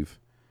Steve,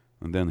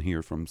 and then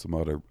hear from some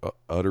other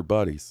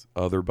buddies.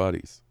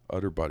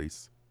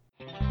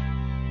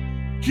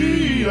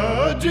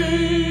 Kia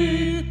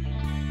D.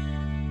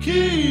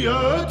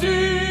 Kia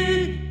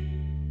D.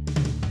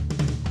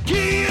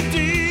 Kia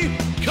D.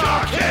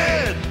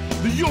 Cockhead.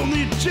 The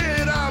only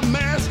Jedi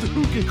Master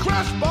who can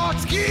crush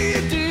box.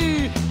 Kia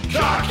D.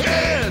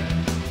 Cockhead.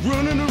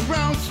 Running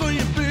around slaying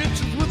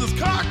bitches with his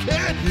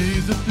cockhead.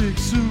 He's a big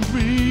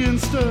Syrian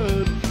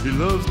stud. He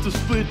loves to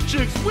split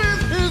chicks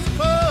with his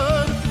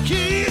bud.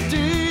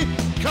 Kitty,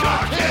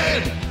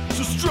 cockhead.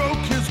 So stroke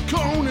his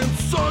cone and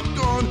suck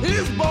on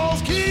his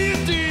balls.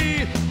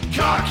 Kitty,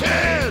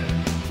 cockhead.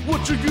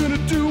 What you gonna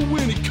do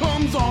when he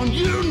comes on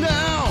you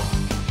now?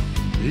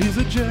 He's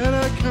a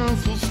Jedi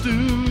Council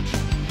stooge,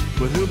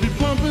 but he'll be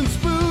pumping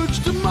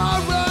spooge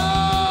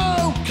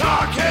tomorrow.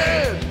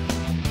 Cockhead!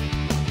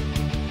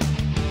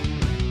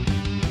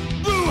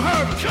 Lou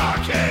Herbert!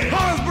 Cockhead!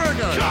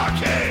 Harsberger!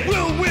 Cockhead!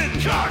 Will Witten!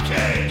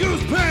 Cockhead!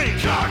 Goose Payne!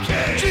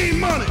 Cockhead!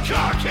 G-Money!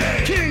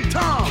 Cockhead! King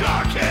Tom!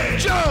 Cockhead!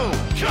 Joe!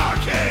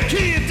 Cockhead!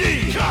 Kia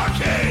D!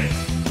 Cockhead!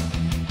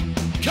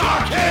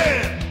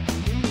 Cockhead!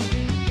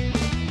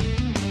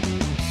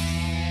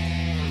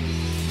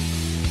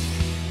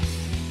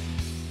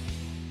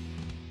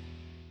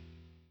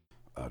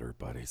 Utter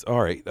buddies.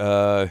 All right.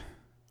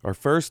 Our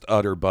first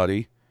utter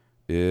buddy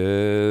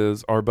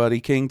is our buddy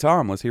King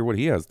Tom. Let's hear what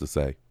he has to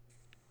say.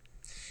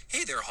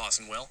 Hey there, Haas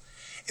and Will.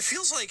 It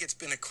feels like it's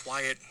been a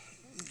quiet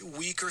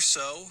week or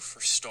so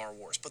for Star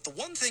Wars, but the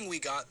one thing we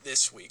got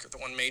this week, or the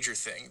one major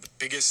thing, the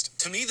biggest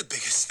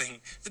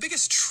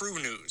true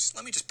news,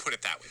 let me just put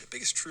it that way, the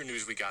biggest true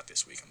news we got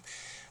this week,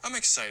 I'm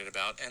excited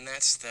about, and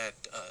that's that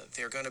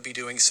they're going to be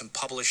doing some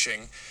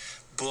publishing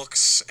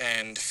books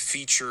and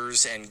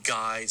features and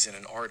guides and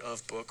an art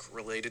of book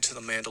related to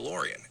The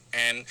Mandalorian.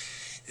 And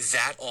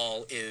that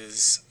all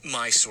is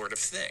my sort of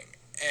thing.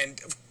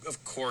 And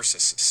of course,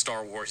 as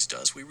Star Wars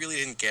does, we really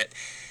didn't get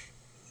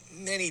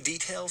many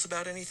details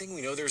about anything.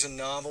 We know there's a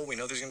novel. We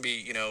know there's going to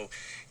be,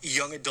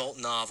 young adult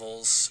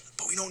novels,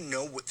 but we don't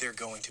know what they're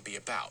going to be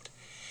about.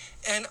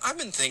 And I've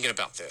been thinking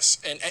about this,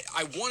 and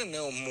I want to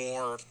know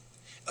more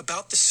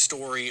about the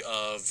story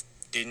of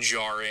Din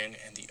Djarin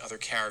and the other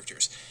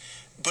characters.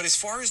 But as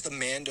far as the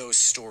Mando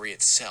story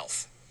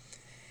itself,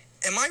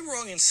 am I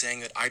wrong in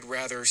saying that I'd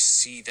rather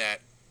see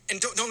that, and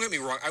don't get me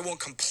wrong, I won't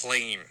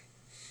complain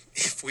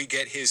if we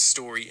get his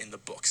story in the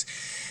books,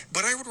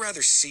 but I would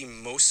rather see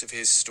most of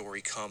his story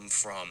come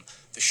from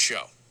the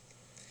show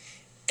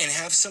and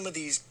have some of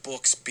these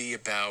books be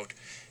about,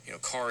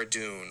 Cara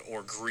Dune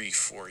or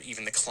Greef or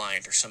even the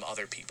Client or some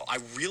other people. I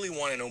really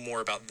want to know more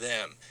about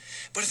them,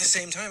 but at the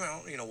same time, I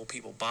don't, will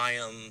people buy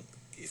them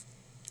if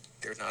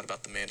they're not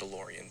about the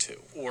Mandalorian too,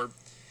 or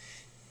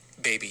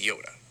Baby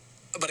Yoda?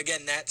 But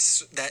again,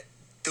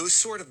 those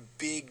sort of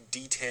big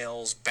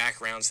details,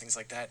 backgrounds, things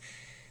like that,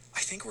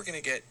 I think we're going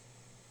to get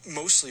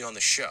mostly on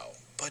the show.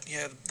 But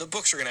yeah, the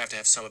books are going to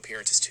have some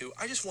appearances too.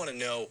 I just want to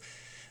know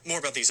more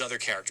about these other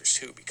characters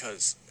too,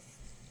 because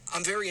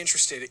I'm very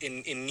interested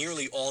in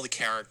nearly all the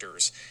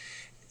characters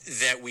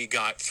that we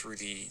got through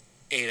the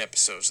 8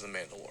 episodes of The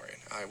Mandalorian.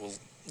 I will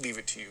leave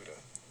it to you to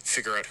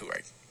figure out who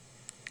I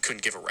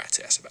couldn't give a rat's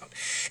ass about.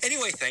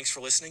 Anyway, thanks for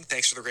listening.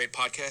 Thanks for the great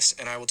podcast,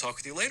 and I will talk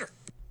with you later.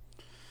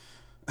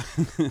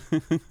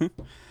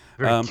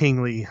 Very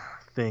kingly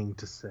thing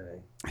to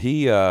say.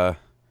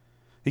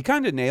 He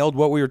kind of nailed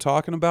what we were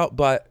talking about,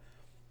 but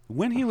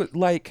when he was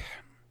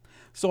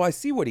so I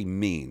see what he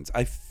means.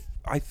 I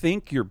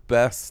think your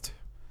best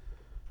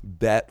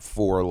bet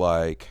for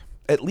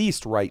at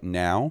least right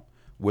now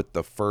with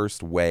the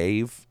first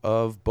wave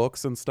of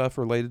books and stuff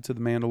related to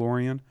The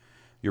Mandalorian,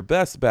 your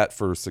best bet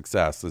for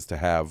success is to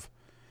have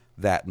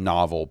that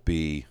novel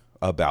be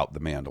about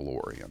The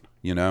Mandalorian,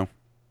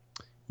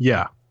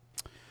 Yeah.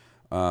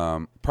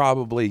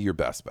 Probably your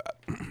best bet.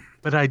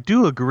 But I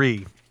do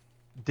agree,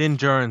 Din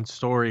Djarin's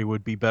story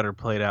would be better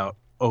played out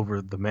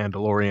over The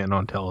Mandalorian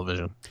on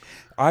television.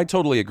 I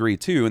totally agree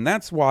too, and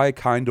that's why I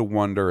kind of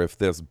wonder if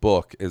this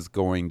book is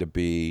going to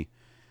be,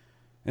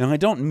 and I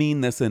don't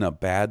mean this in a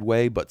bad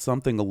way, but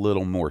something a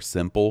little more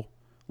simple.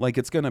 Like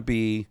it's going to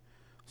be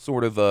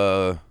sort of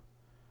a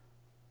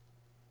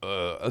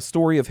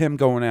story of him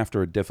going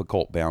after a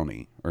difficult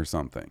bounty or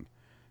something.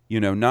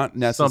 Not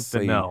necessarily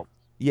something else.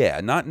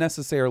 Yeah, not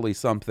necessarily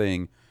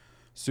something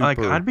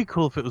super. I'd be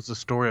cool if it was the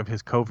story of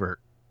his covert.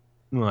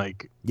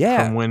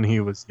 Yeah, from when he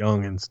was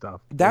young and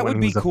stuff. That would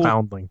be cool. A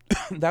foundling.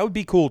 That would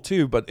be cool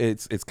too, but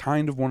it's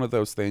kind of one of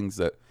those things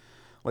that,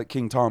 like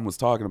King Tom was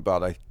talking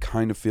about, I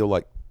kind of feel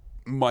like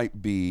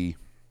might be...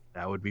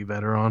 That would be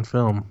better on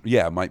film.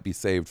 Yeah, might be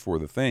saved for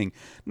the thing.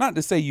 Not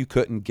to say you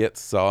couldn't get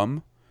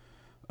some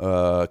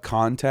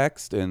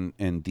context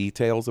and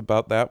details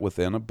about that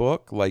within a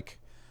book. Like,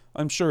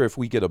 I'm sure if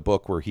we get a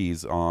book where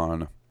he's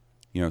on,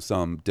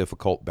 some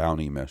difficult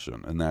bounty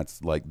mission, and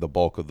that's like the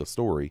bulk of the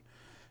story,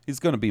 he's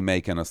going to be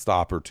making a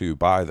stop or two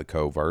by the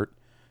covert,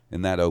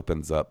 and that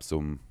opens up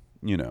some,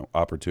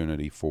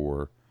 opportunity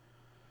for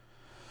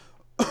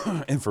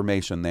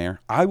information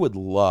there. I would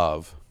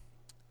love,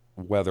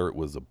 whether it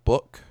was a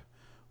book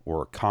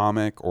or a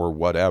comic or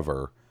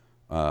whatever,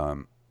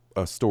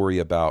 a story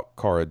about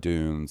Cara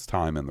Dune's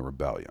time in the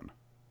rebellion.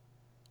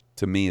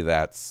 To me,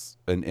 that's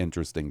an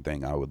interesting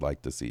thing I would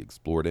like to see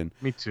explored in.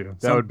 Me too.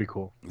 That would be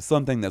cool.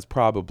 Something that's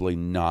probably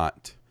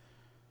not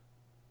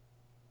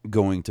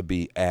going to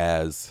be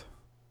as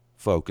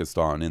focused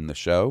on in the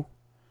show.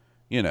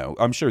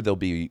 I'm sure there'll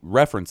be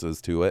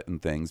references to it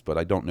and things, but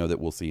I don't know that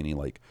we'll see any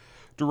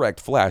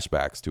direct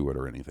flashbacks to it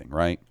or anything,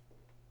 right?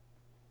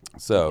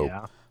 So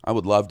Yeah. I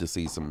would love to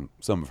see some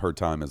of her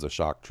time as a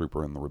shock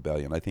trooper in the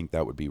rebellion. I think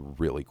that would be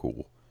really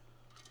cool.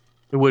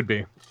 It would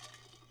be.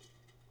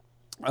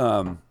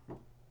 Oh,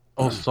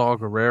 Saw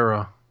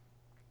Gerrera.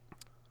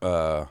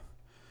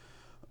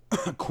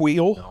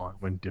 Queel No, I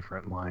went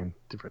different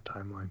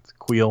timelines.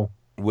 Queel.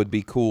 would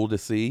be cool to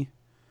see.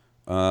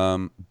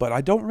 But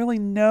I don't really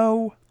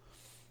know.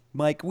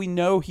 Like, we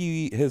know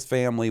his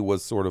family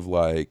was sort of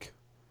like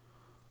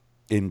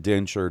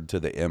indentured to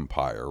the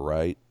Empire,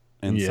 right?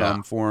 In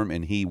some form,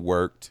 and he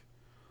worked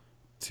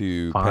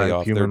to pay 5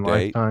 off their human debt.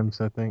 lifetimes,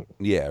 I think.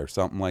 Yeah, or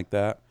something like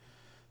that.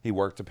 He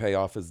worked to pay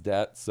off his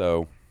debt,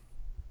 so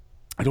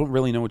I don't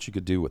really know what you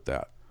could do with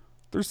that.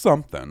 There's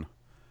something.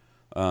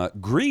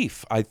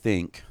 Grief, I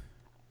think,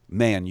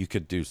 man, you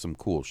could do some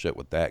cool shit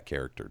with that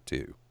character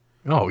too.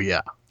 Oh,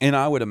 yeah. And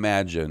I would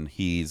imagine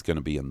he's going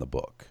to be in the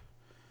book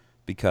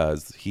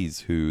because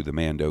he's who the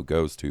Mando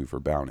goes to for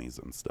bounties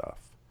and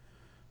stuff.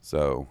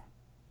 So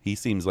he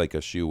seems like a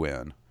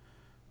shoe-in.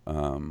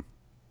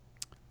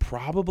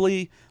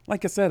 Probably,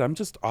 like I said, I'm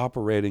just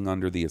operating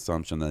under the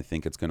assumption that I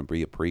think it's going to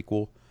be a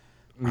prequel.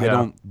 I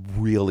don't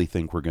really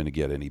think we're going to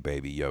get any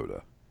Baby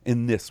Yoda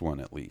in this one,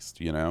 at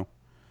least, you know?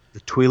 The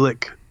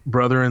Twi'lek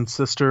brother and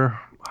sister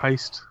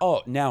heist.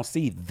 Oh, now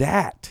see,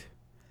 that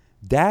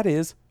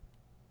is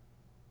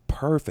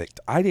perfect.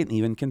 I didn't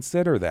even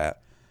consider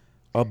that.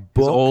 A His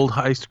book, old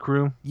heist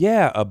crew.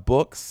 yeah, a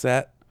book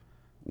set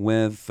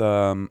with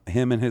him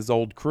and his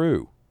old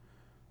crew.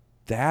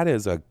 That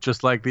is a,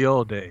 Just like the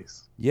old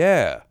days.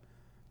 yeah.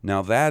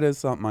 Now that is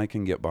something I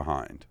can get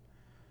behind.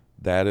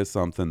 That is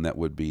something that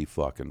would be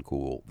fucking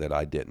cool that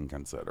I didn't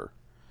consider.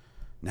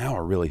 Now I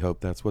really hope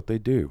that's what they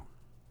do.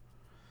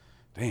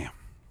 Damn.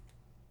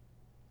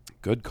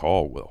 Good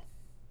call, Will.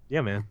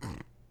 Yeah, man.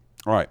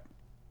 All right.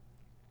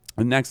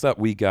 And next up,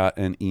 we got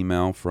an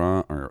email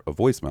from, or a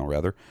voicemail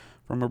rather,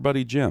 from our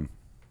buddy Jim.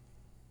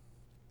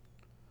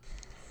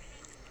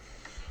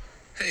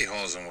 Hey,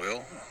 Halls and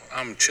Will.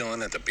 I'm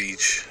chilling at the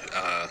beach.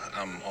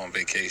 I'm on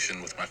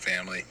vacation with my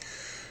family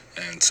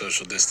and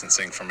social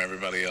distancing from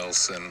everybody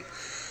else and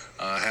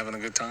having a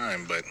good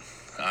time. But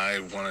I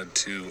wanted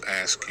to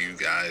ask you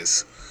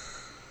guys,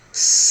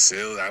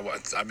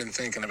 I've been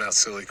thinking about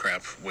silly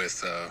crap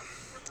with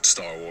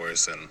Star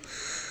Wars and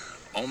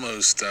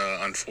almost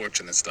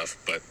unfortunate stuff,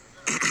 but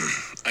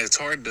it's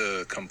hard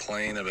to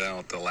complain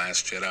about The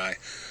Last Jedi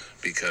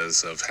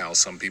because of how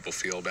some people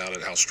feel about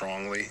it, how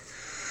strongly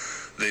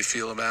they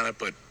feel about it.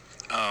 But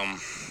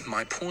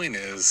my point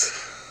is,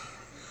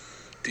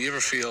 do you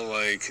ever feel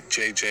like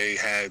JJ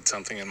had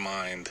something in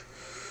mind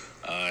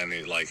and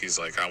he's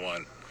like, I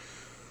want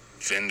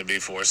Finn to be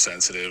force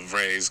sensitive,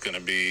 Rey's gonna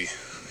be,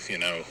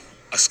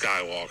 a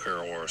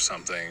Skywalker or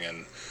something,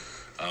 and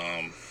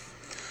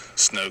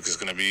Snoke is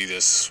gonna be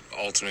this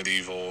ultimate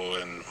evil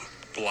and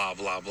blah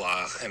blah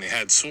blah, and he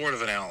had sort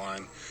of an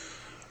outline.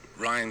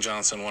 Rian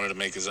Johnson wanted to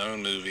make his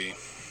own movie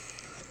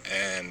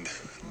and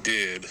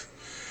did,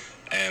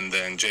 and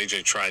then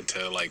JJ tried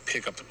to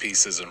pick up the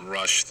pieces and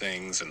rush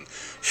things and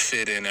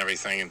fit in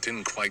everything and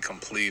didn't quite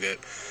complete it.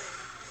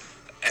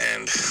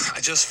 And I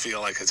just feel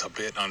like it's a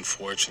bit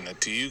unfortunate.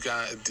 Do you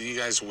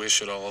guys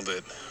wish at all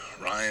that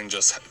Rian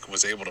just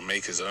was able to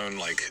make his own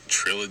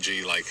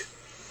trilogy,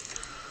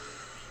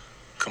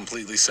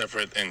 completely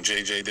separate, and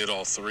JJ did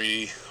all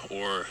three?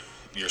 Or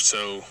you're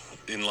so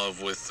in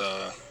love with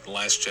The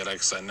Last Jedi,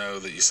 because I know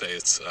that you say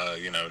it's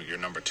your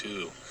number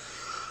 2.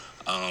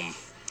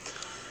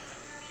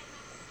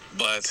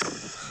 But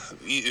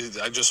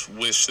I just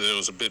wish that it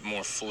was a bit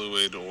more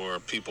fluid, or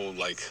people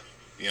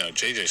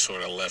JJ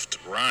sort of left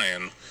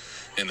Rian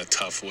in a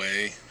tough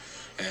way,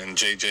 and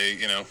JJ,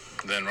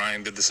 then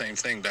Rian did the same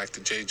thing back to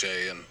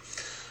JJ. And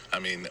I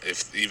mean,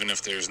 even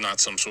if there's not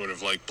some sort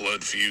of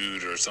blood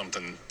feud or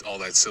something, all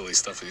that silly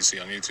stuff that you see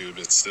on YouTube,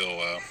 it's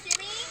still,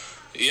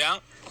 yeah.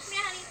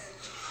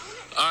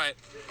 All right.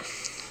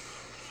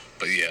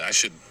 But yeah, I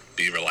should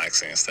be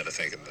relaxing instead of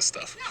thinking this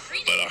stuff.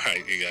 But all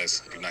right, you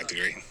guys, good night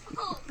degree.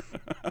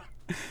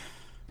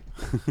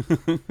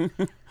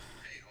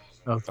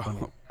 That's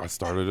funny. I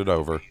started it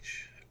over.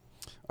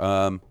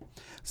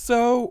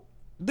 So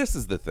this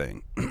is the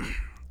thing.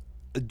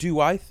 Do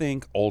I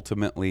think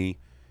ultimately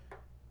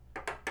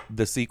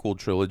the sequel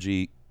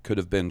trilogy could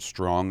have been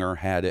stronger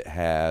had it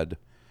had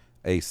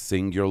a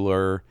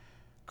singular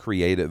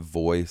creative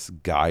voice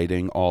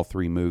guiding all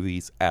 3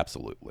 movies?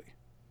 Absolutely.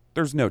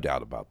 There's no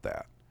doubt about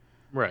that.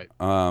 Right.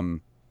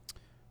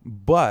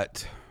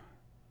 But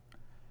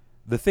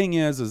the thing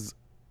is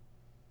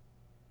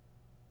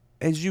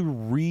as you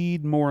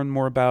read more and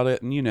more about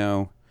it, and you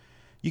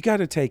got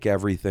to take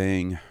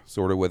everything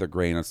sort of with a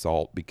grain of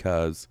salt,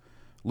 because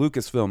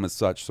Lucasfilm is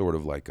such sort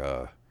of like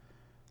a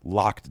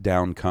locked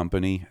down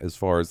company as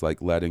far as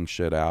letting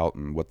shit out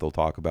and what they'll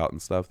talk about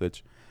and stuff,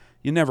 that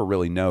you never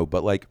really know.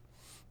 But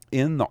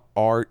in the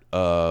art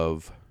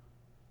of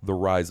The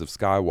Rise of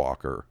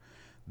Skywalker,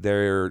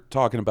 they're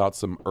talking about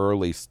some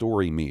early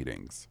story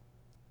meetings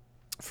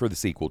for the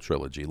sequel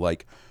trilogy,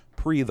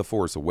 pre The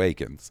Force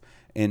Awakens.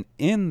 And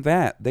in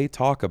that, they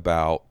talk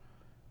about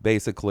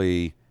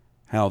basically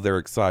how they're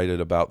excited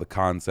about the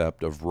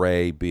concept of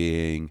Rey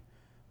being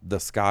the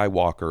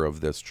Skywalker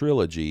of this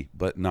trilogy,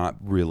 but not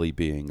really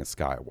being a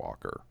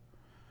Skywalker.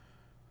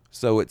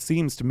 So it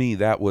seems to me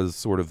that was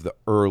sort of the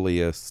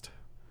earliest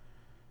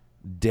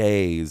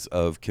days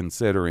of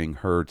considering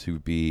her to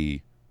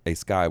be a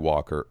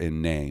Skywalker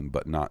in name,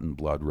 but not in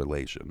blood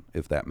relation,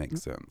 if that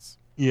makes sense.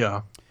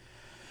 Yeah.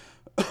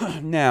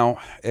 Now,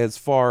 as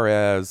far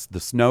as the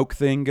Snoke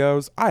thing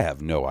goes, I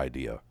have no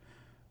idea.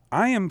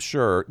 I am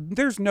sure,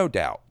 there's no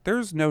doubt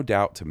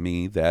to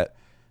me that,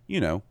 you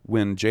know,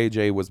 when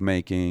JJ was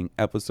making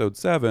episode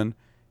 7,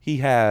 he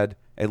had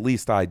at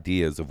least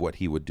ideas of what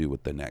he would do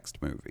with the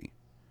next movie.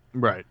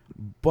 Right.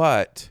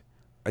 But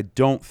I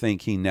don't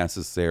think he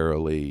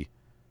necessarily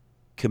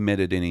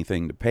committed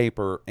anything to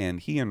paper, and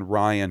he and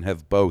Ryan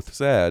have both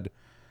said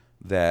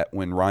that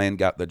when Ryan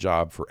got the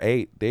job for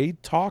 8, they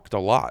talked a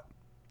lot,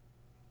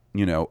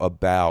 you know,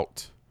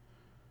 about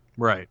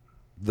right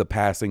the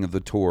passing of the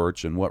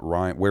torch and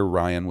where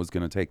Ryan was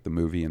going to take the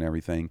movie and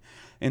everything.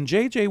 And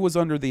JJ was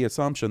under the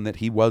assumption that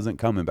he wasn't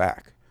coming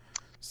back.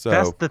 So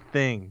that's the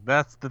thing.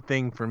 That's the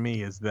thing for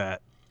me, is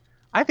that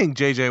I think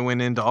JJ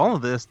went into all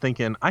of this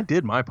thinking, I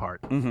did my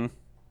part. Mm-hmm.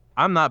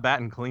 I'm not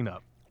batting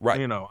cleanup. Right.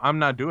 You know, I'm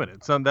not doing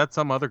it. That's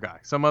some other guy.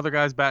 Some other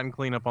guy's batting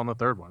cleanup on the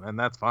third one, and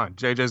that's fine.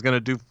 JJ's going to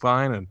do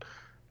fine,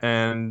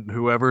 and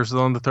whoever's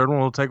on the third one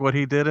will take what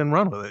he did and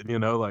run with it. You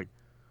know, like,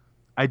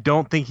 I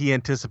don't think he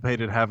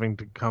anticipated having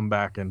to come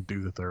back and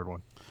do the third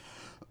one.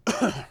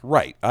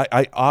 Right.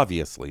 I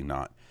obviously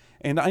not.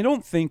 And I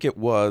don't think it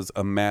was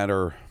a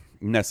matter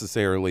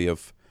necessarily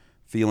of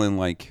feeling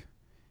like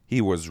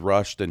he was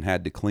rushed and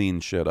had to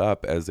clean shit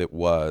up, as it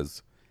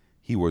was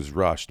he was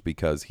rushed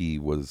because he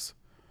was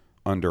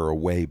under a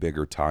way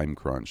bigger time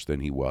crunch than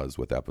he was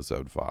with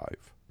episode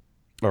 5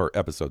 or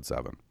episode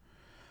 7.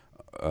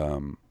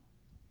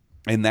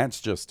 And that's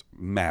just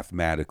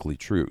mathematically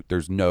true.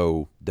 There's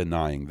no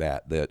denying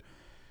that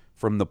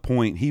from the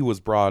point he was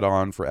brought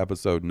on for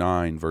episode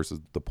 9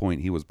 versus the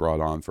point he was brought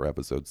on for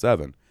episode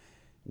 7,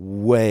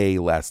 way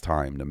less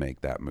time to make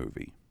that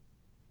movie,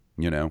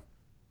 you know?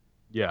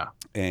 Yeah.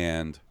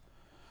 And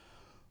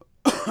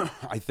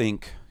I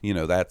think, you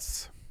know,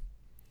 that's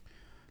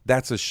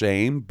a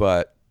shame,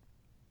 but,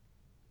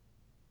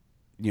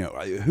 you know,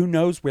 who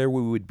knows where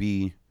we would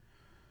be.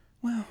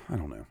 Well, I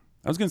don't know.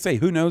 I was going to say,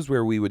 who knows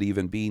where we would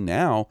even be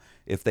now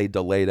if they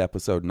delayed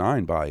episode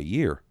 9 by a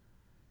year.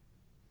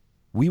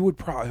 We would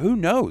probably, who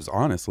knows,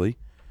 honestly.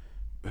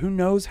 Who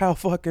knows how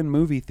fucking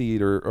movie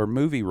theater or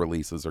movie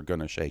releases are going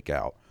to shake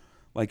out.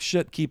 Like,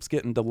 shit keeps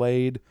getting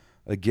delayed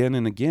again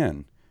and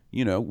again.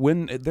 You know,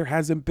 when there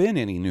hasn't been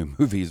any new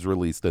movies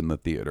released in the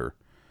theater.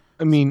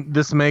 I mean,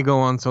 this may go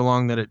on so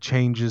long that it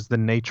changes the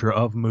nature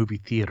of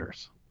movie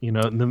theaters. You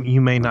know,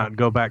 you may not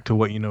go back to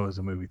what you know as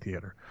a movie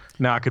theater.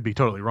 Now, I could be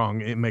totally wrong.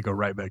 It may go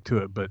right back to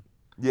it, but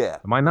yeah,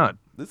 it might not.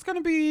 It's going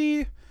to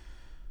be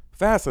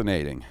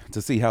fascinating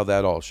to see how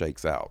that all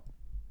shakes out.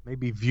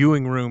 Maybe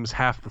viewing rooms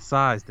half the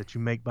size that you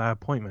make by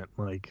appointment.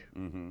 Like,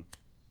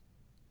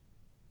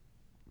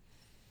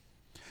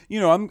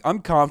 you know, I'm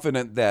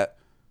confident that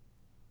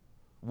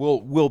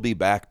we'll be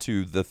back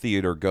to the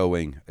theater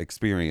going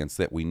experience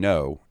that we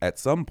know at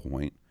some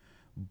point.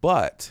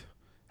 But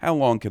how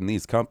long can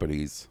these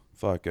companies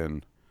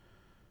fucking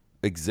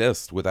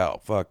exist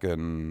without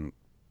fucking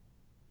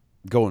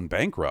going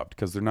bankrupt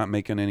because they're not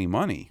making any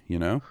money, you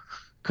know?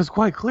 Because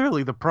quite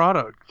clearly the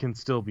product can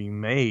still be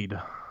made.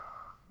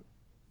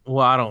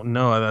 Well, I don't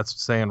know. That's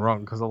saying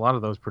wrong, because a lot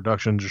of those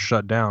productions are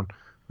shut down,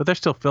 but they're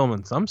still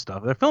filming some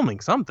stuff. They're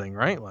filming something,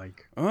 right?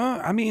 Like,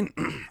 I mean,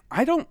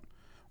 I don't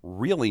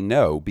really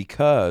know,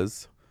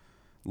 because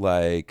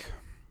like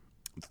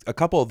a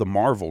couple of the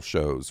Marvel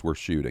shows were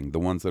shooting, the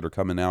ones that are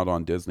coming out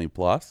on Disney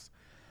Plus.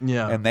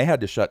 Yeah. And they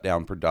had to shut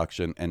down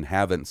production and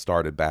haven't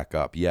started back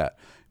up yet.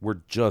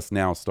 We're just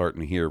now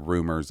starting to hear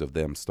rumors of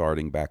them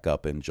starting back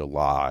up in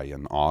July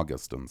and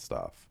August and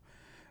stuff.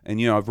 And,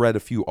 you know, I've read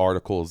a few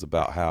articles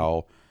about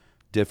how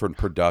different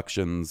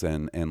productions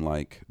and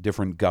like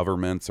different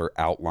governments are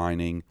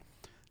outlining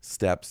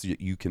steps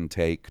you can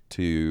take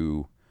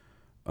to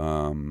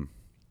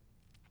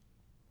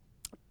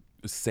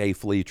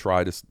safely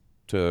try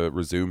to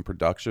resume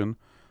production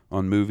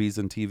on movies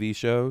and TV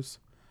shows.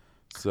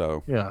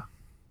 So, yeah.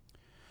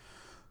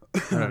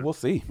 We'll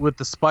see. With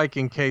the spike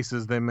in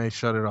cases, they may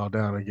shut it all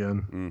down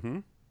again. Mm-hmm.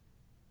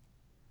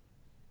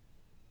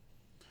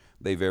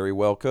 They very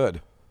well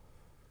could.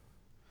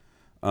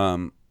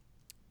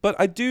 But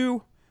I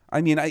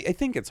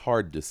think it's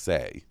hard to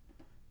say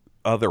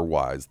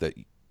otherwise that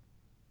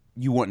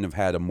you wouldn't have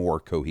had a more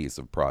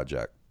cohesive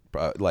project,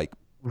 like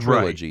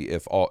trilogy,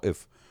 right,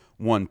 if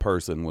one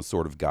person was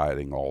sort of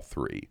guiding all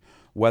three,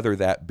 whether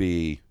that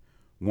be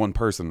one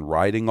person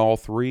writing all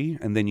three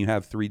and then you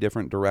have 3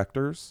 different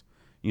directors,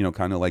 you know,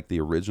 kind of like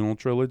the original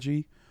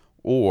trilogy,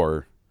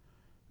 or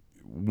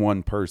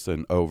one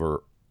person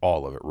over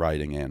all of it,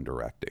 writing and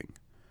directing.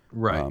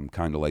 Right.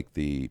 Kind of like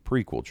the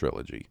prequel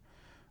trilogy.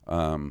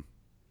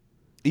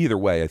 either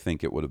way, I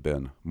think it would have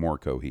been more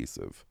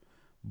cohesive.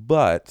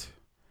 But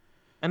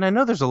And I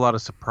know there's a lot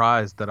of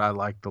surprise that I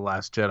like The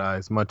Last Jedi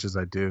as much as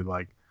I do.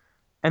 Like,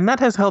 and that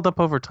has held up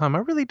over time. I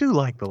really do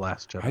like The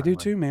Last Jedi. I do like,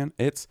 too, man.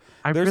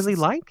 I really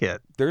like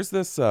it. There's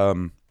this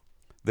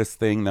this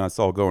thing that I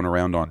saw going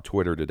around on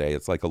Twitter today.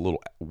 It's like a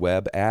little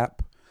web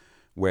app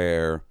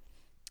where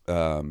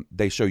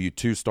they show you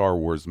 2 Star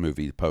Wars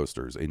movie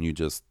posters, and you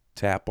just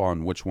tap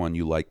on which one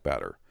you like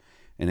better,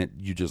 and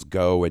you just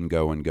go and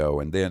go and go,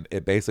 and then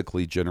it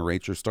basically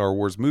generates your Star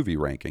Wars movie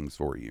rankings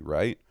for you,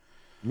 right?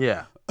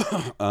 Yeah.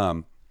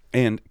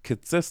 And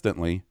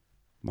consistently,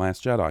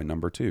 Last Jedi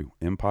number 2,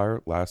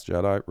 Empire, Last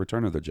Jedi,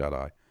 Return of the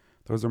Jedi.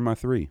 Those are my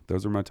 3.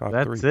 Those are my top 3.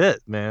 That's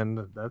it,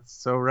 man. That's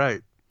so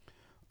right.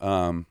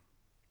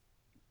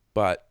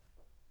 But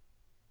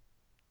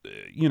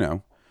you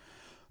know,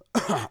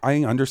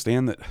 I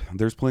understand that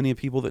there's plenty of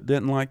people that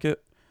didn't like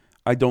it.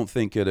 I don't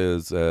think it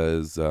is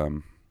as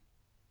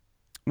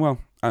well,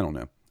 I don't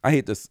know. I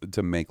hate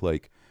to make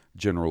like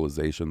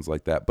generalizations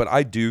like that, but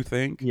I do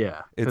think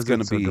it's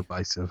going to be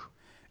divisive.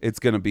 It's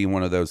going to be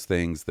one of those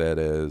things that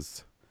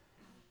is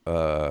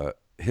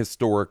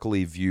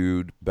historically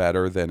viewed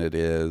better than it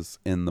is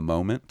in the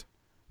moment,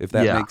 if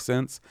that makes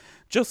sense.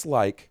 Just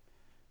like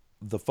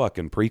the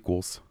fucking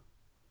prequels.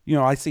 You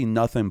know, I see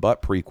nothing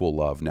but prequel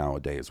love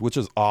nowadays, which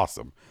is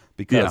awesome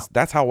because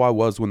that's how I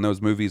was when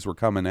those movies were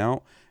coming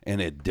out,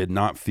 and it did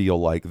not feel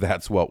like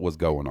that's what was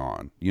going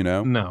on, you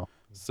know? No.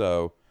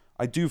 So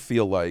I do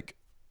feel like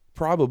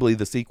probably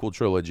the sequel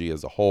trilogy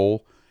as a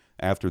whole,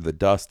 after the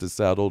dust is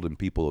settled and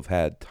people have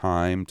had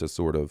time to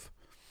sort of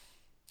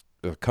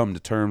come to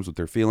terms with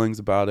their feelings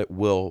about it,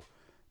 will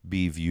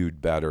be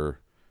viewed better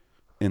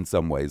in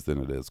some ways than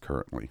it is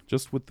currently,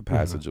 just with the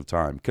passage of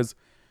time. Because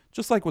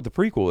just like with the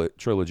prequel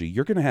trilogy,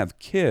 you're going to have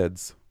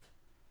kids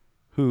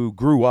who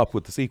grew up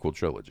with the sequel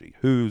trilogy,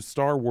 whose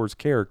Star Wars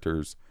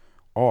characters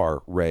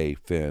are Rey,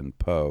 Finn,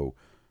 Poe,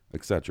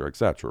 etc.,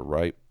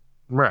 right?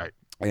 Right.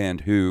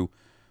 And who,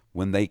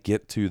 when they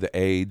get to the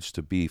age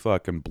to be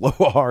fucking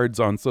blowhards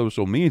on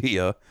social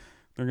media,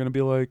 they're going to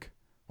be like,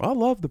 well, I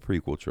love the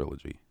prequel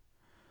trilogy.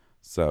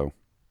 So,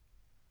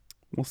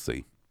 we'll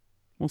see.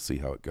 We'll see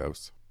how it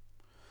goes.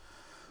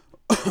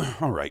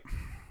 All right.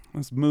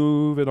 Let's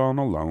move it on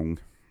along.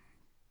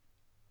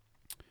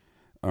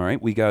 All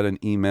right, we got an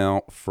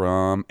email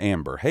from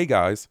Amber. Hey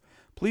guys,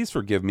 please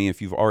forgive me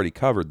if you've already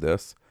covered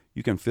this.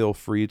 You can feel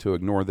free to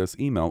ignore this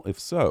email if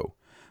so.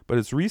 But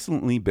it's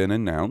recently been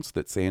announced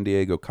that San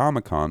Diego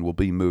Comic-Con will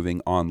be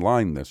moving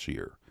online this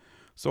year.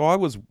 So I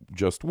was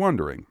just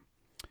wondering,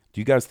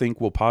 do you guys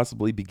think we'll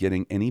possibly be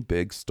getting any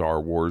big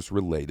Star Wars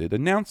related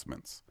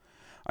announcements?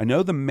 I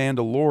know The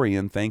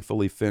Mandalorian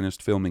thankfully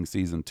finished filming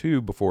season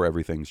 2 before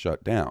everything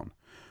shut down.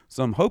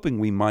 So I'm hoping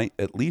we might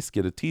at least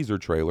get a teaser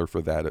trailer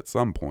for that at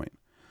some point.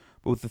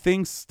 But with the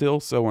things still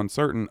so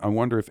uncertain, I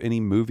wonder if any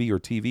movie or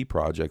TV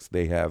projects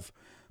they have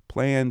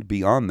planned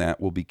beyond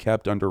that will be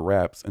kept under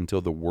wraps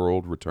until the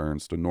world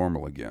returns to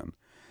normal again,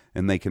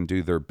 and they can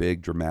do their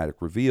big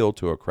dramatic reveal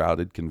to a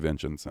crowded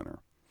convention center.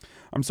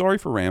 I'm sorry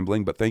for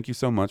rambling, but thank you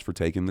so much for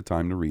taking the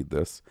time to read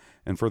this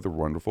and for the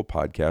wonderful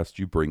podcast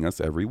you bring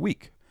us every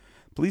week.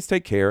 Please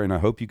take care, and I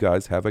hope you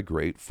guys have a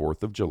great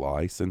 4th of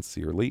July.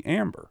 Sincerely,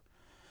 Amber.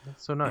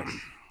 That's so nice.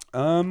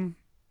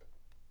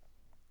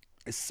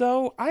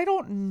 So I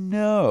don't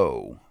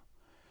know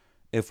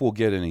if we'll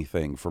get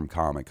anything from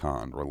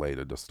Comic-Con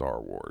related to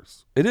Star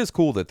Wars. It is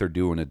cool that they're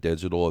doing a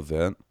digital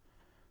event.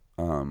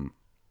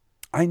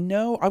 I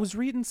know I was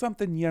reading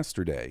something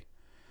yesterday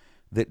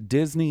that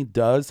Disney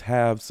does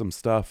have some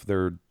stuff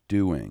they're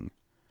doing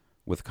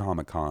with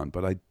Comic-Con,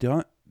 but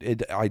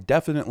I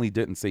definitely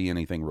didn't see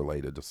anything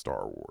related to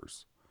Star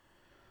Wars.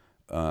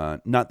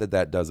 Not that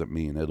that doesn't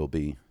mean it'll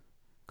be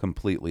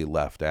completely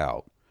left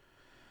out.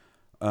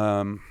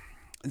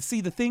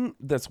 See, the thing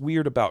that's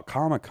weird about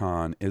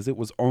Comic-Con is it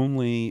was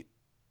only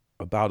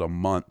about a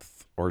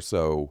month or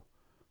so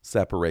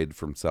separated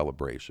from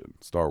Celebration,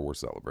 Star Wars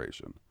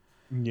Celebration.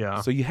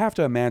 Yeah. So you have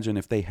to imagine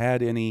if they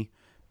had any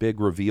big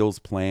reveals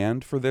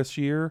planned for this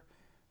year,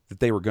 that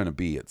they were going to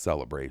be at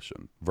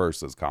Celebration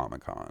versus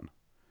Comic-Con,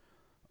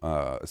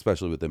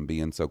 especially with them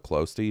being so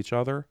close to each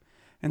other.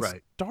 And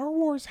right. Star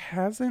Wars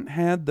hasn't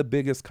had the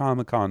biggest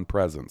Comic-Con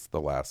presence the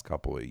last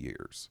couple of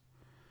years,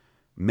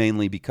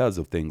 mainly because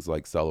of things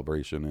like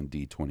Celebration and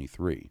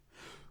D23.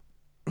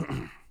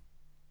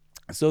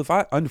 So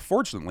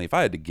unfortunately, if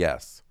I had to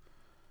guess,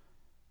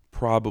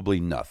 probably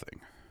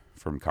nothing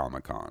from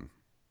Comic-Con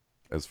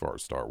as far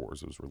as Star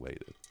Wars is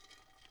related.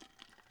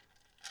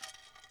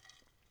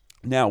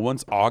 Now,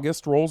 once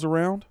August rolls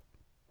around,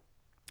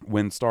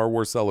 when Star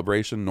Wars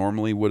Celebration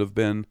normally would have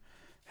been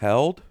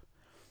held,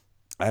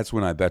 that's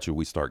when I bet you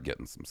we start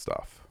getting some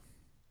stuff.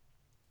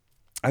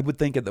 I would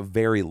think at the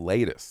very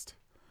latest,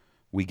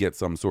 we get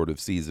some sort of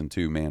season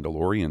 2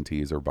 Mandalorian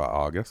teaser by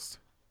August.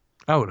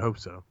 I would hope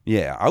so.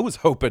 Yeah, I was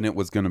hoping it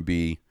was going to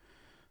be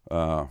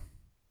on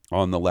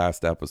the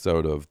last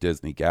episode of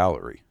Disney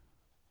Gallery,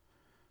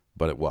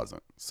 but it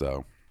wasn't.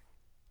 So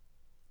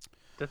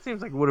that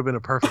seems like it would have been a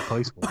perfect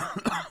place for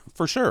it.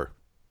 For sure.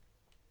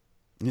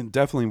 It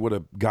definitely would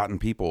have gotten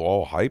people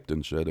all hyped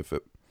and shit if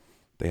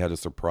they had a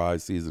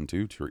surprise season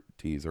 2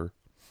 teaser.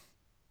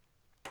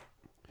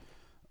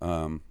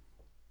 But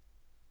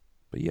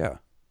yeah,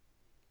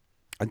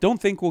 I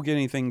don't think we'll get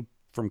anything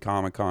from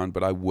Comic-Con,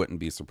 but I wouldn't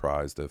be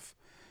surprised if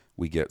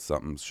we get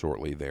something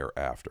shortly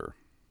thereafter.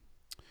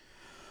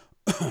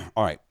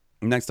 All right.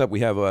 Next up, we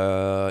have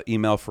an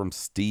email from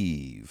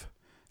Steve.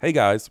 Hey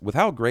guys, with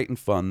how great and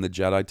fun the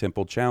Jedi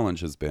Temple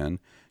Challenge has been,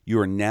 you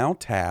are now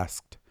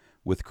tasked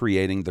with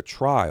creating the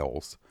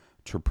trials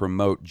to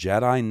promote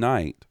Jedi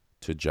Knight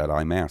to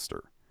Jedi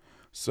Master.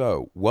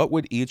 So, what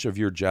would each of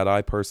your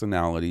Jedi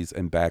personalities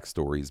and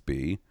backstories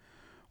be?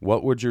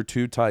 What would your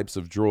 2 types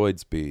of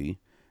droids be?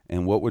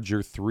 And what would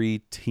your 3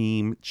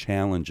 team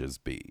challenges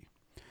be?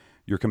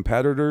 Your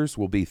competitors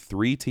will be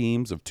 3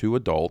 teams of 2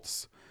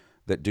 adults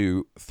that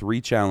do 3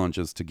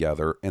 challenges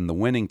together, and the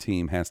winning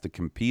team has to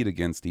compete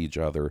against each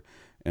other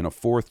in a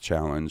 4th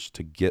challenge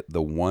to get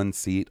the 1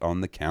 seat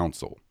on the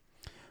council.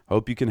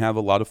 Hope you can have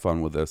a lot of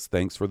fun with this.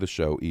 Thanks for the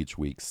show each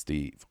week,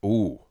 Steve.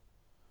 Ooh.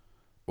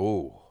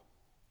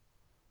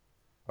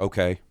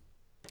 Okay.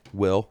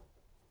 Will,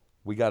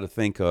 we got to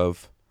think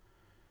of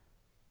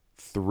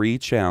 3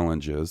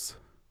 challenges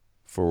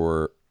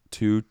for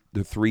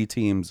the 3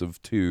 teams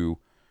of 2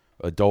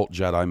 adult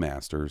Jedi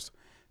Masters,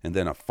 and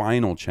then a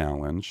final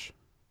challenge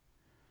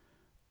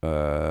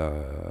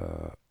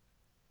where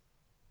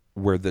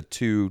the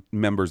 2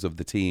 members of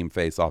the team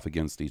face off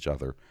against each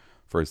other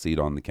for a seat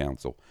on the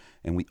council.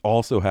 And we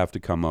also have to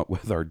come up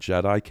with our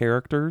Jedi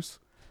characters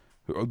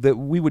that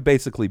we would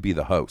basically be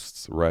the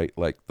hosts, right?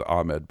 Like the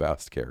Ahmed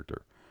Best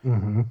character.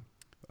 Mm-hmm.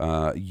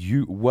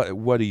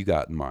 What do you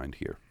got in mind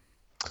here?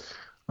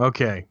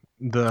 Okay.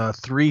 The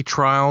 3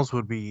 trials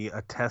would be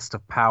a test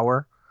of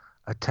power,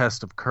 a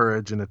test of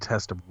courage, and a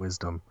test of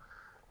wisdom.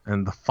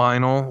 And the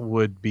final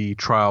would be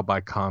trial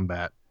by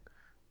combat.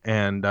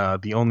 And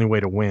the only way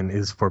to win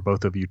is for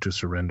both of you to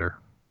surrender.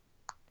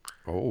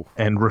 Oh.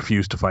 And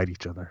refuse to fight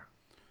each other.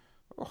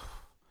 Oh,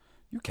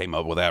 you came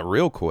up with that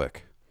real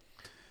quick.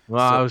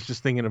 Well, I was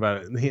just thinking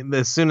about it.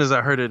 As soon as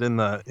I heard it in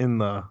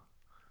the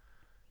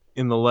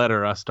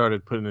letter, I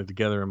started putting it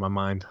together in my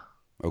mind.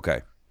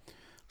 Okay.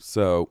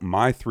 So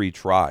my 3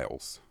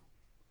 trials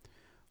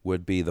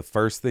would be, the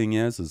first thing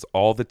is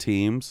all the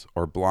teams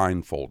are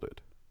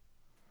blindfolded.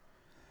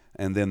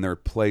 And then they're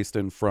placed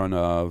in front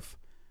of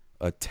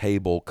a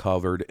table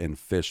covered in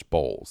fish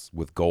bowls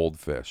with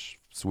goldfish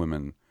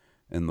swimming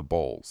in the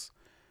bowls.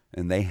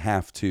 And they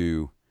have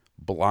to,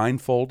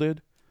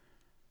 blindfolded,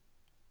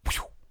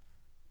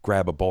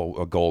 grab a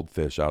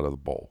goldfish out of the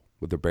bowl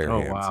with their bare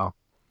hands. Oh, wow.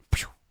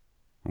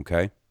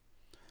 Okay.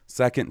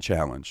 Second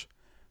challenge,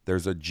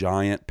 there's a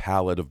giant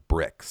pallet of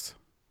bricks.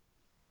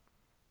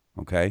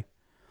 Okay.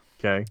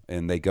 Okay.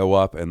 And they go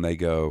up and they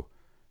go,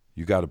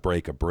 you got to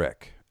break a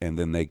brick. And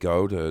then they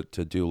go to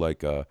do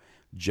like a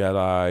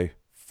Jedi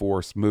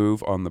Force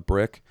move on the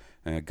brick.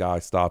 And a guy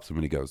stops him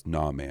and he goes,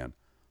 nah, man,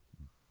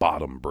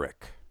 bottom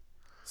brick.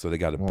 So they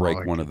got to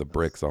break one of the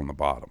bricks on the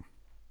bottom.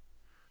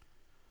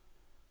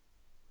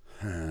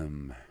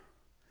 And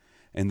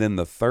then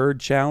the third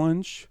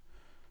challenge,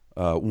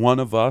 one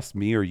of us,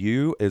 me or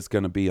you, is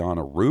going to be on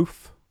a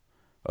roof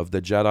of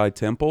the Jedi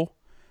Temple,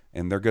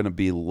 and they're going to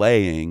be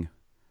laying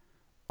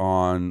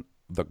on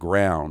the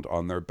ground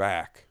on their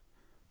back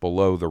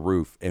below the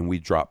roof, and we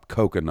drop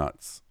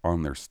coconuts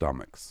on their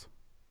stomachs.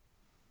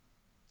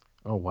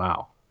 Oh,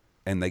 wow.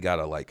 And they got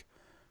to like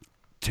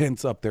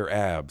tense up their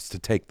abs to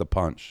take the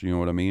punch. You know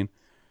what I mean?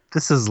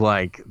 This is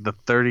like the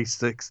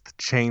 36th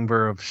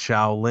chamber of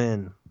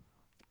Shaolin.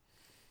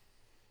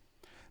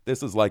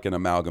 This is like an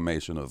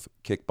amalgamation of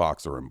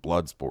Kickboxer and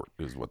Bloodsport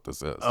is what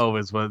this is. Oh,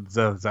 is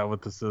that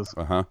what this is?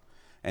 Uh-huh.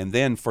 And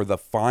then for the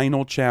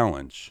final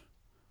challenge,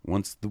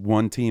 once the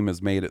one team has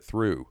made it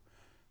through,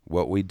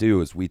 what we do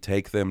is we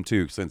take them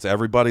to, since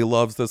everybody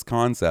loves this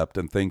concept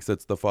and thinks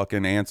it's the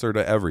fucking answer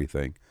to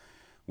everything,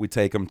 we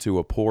take them to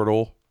a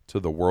portal to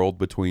the world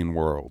between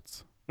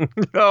worlds.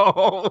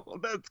 Oh,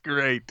 that's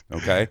great.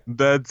 Okay?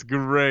 That's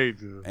great.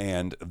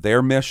 And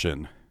their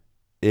mission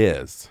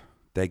is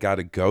they got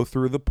to go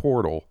through the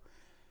portal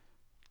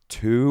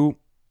to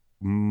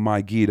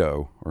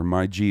Megiddo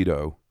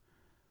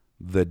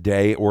the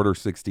day Order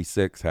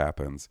 66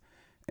 happens,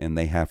 and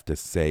they have to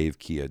save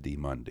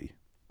Ki-Adi-Mundi.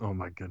 Oh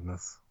my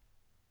goodness.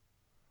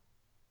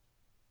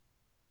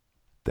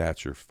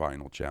 That's your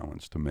final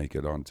challenge to make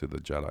it onto the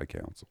Jedi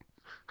Council.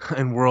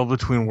 In World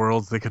Between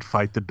Worlds, they could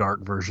fight the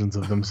dark versions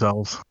of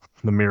themselves,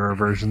 the mirror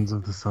versions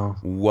of themselves.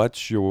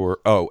 What's your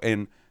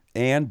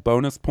and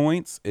bonus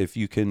points if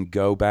you can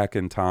go back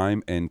in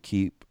time and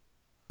keep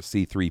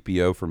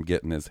C-3PO from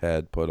getting his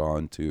head put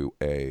onto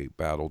a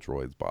battle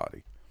droid's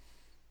body.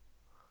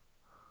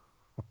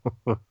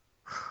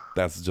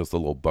 That's just a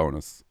little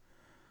bonus.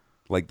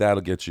 Like,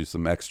 that'll get you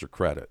some extra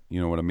credit. You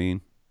know what I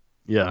mean?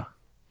 Yeah.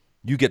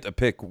 You get to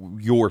pick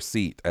your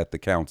seat at the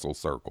council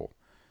circle.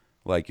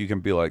 Like, you can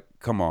be like,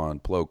 come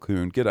on, Plo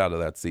Koon, get out of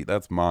that seat.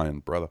 That's mine,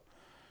 brother.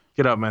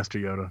 Get out, Master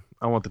Yoda.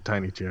 I want the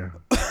tiny chair.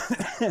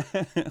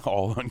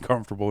 All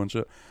uncomfortable and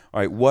shit.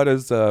 All right, what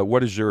is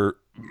your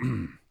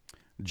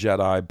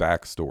Jedi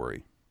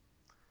backstory?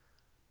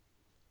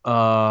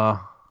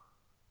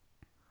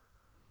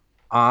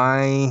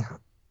 I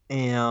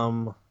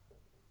am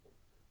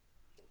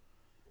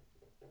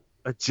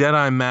a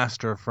Jedi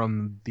master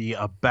from the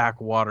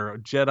backwater, a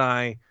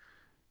Jedi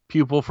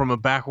pupil from a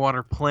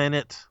backwater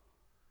planet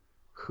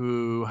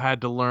who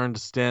had to learn to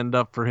stand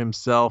up for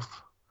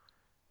himself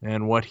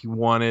and what he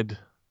wanted,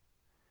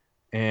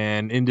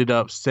 and ended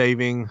up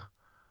saving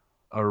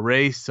a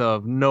race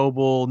of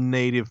noble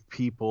native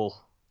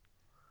people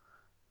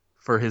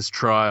for his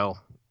trial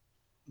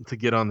to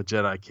get on the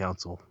Jedi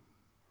Council.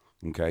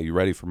 Okay, you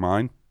ready for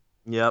mine?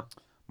 Yep.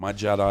 My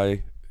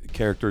Jedi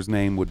character's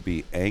name would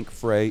be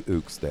Ankfrey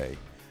Uxday.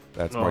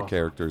 That's my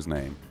character's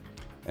name.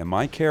 And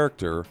my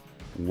character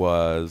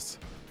was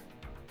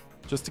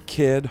just a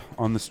kid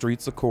on the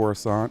streets of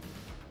Coruscant.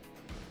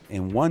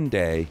 And one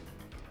day,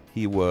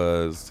 he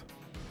was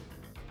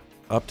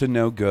up to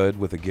no good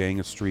with a gang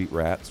of street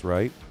rats,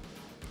 right?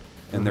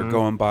 And they're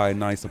going by a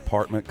nice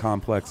apartment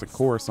complex at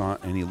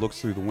Coruscant, and he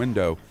looks through the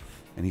window,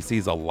 and he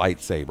sees a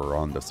lightsaber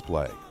on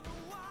display.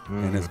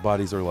 And his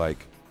buddies are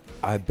like,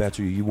 I bet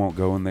you won't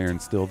go in there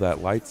and steal that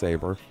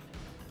lightsaber.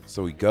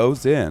 So he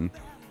goes in,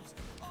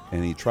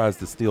 and he tries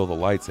to steal the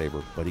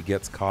lightsaber, but he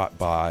gets caught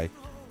by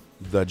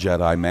the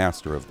Jedi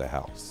Master of the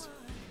house,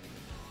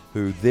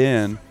 who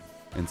then,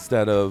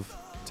 instead of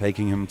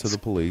taking him to the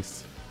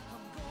police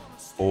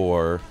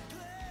or,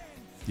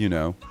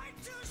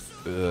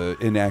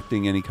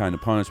 enacting any kind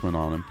of punishment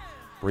on him,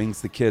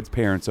 brings the kid's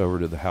parents over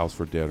to the house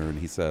for dinner, and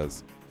he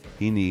says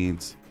he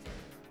needs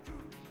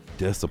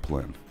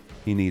discipline.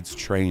 He needs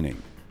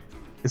training.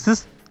 Is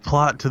this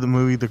plot to the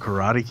movie The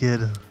Karate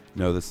Kid?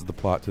 No, this is the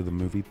plot to the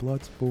movie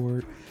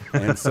Bloodsport.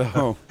 And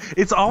so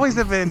it's always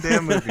a Van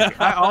Damme movie.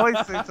 I always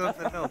say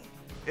something else.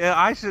 Yeah,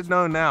 I should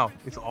know now.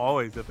 It's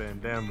always a Van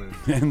Damme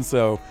movie. And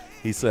so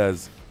he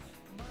says,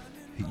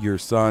 your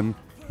son,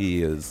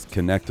 he is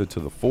connected to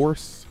the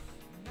Force.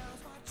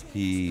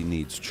 He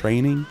needs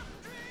training.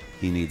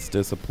 He needs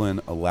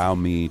discipline. Allow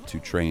me to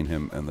train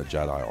him in the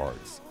Jedi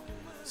arts.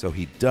 So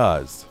he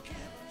does.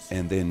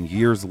 And then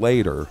years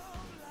later,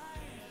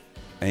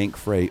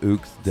 Ankfrey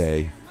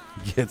Uxday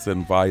gets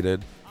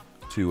invited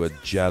to a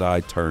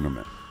Jedi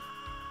tournament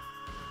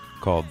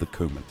called the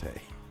Kumite.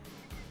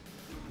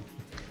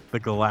 The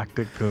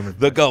Galactic Kumite.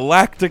 The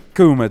Galactic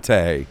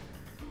Kumite.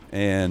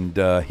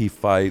 And he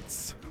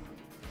fights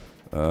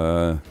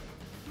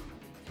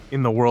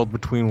in the world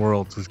between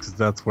worlds, because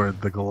that's where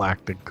the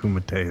Galactic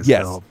Kumite is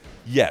yes. held.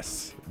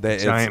 Yes.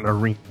 Giant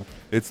arena.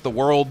 It's the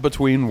world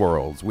between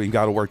worlds. We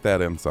got to work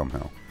that in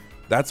somehow.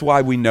 That's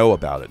why we know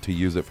about it, to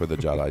use it for the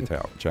Jedi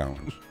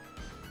Challenge.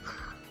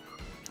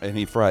 And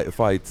he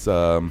fights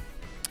Chong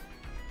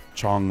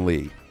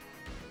Li.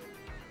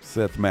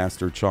 Sith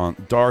Master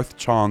Darth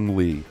Chong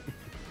Li.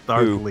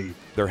 Darth Li.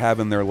 They're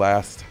having their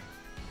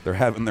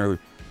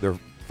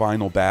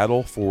final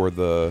battle for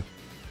the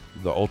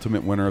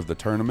ultimate winner of the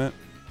tournament,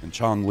 and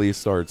Chong Li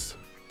starts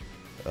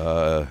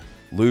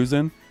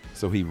losing,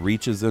 so he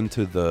reaches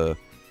into the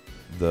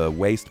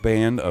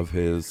waistband of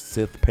his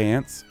Sith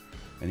pants,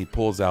 and he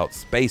pulls out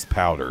space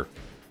powder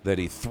that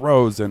he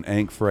throws in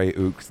Ankfrey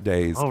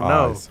Uxday's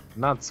eyes.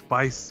 No, not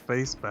space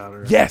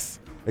powder. Yes,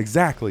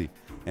 exactly.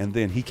 And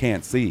then he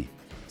can't see,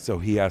 so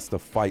he has to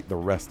fight the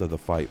rest of the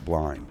fight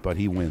blind, but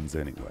he wins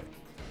anyway,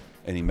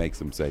 and he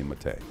makes him say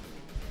Mate.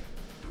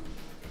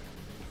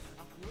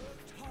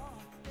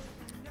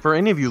 For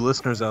any of you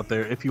listeners out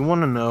there, if you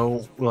want to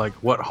know like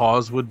what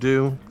Hawes would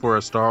do for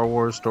a Star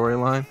Wars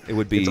storyline,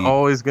 it's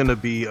always going to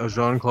be a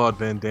Jean-Claude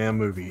Van Damme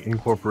movie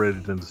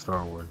incorporated into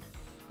Star Wars.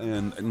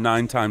 And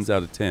 9 times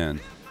out of 10,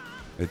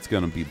 it's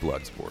going to be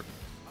Bloodsport.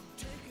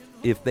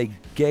 If they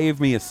gave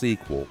me a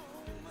sequel,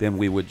 then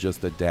we would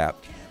just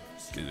adapt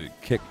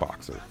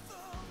Kickboxer.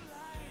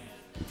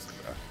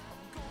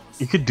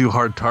 You could do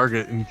Hard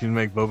Target, and you can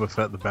make Boba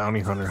Fett the bounty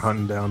hunter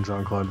hunting down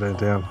Jean-Claude Van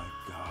Damme.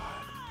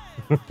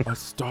 A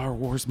Star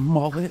Wars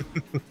mullet?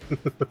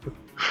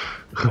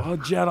 A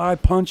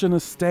Jedi punching a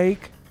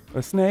snake?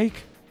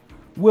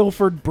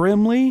 Wilford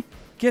Brimley?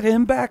 Get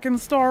him back in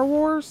Star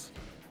Wars?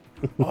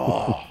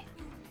 Oh,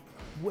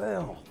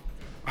 well,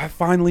 I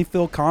finally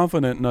feel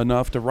confident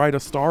enough to write a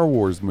Star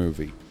Wars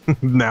movie.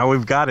 Now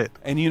we've got it.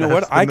 And you know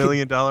what? $1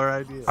 million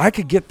idea. I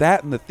could get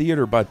that in the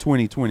theater by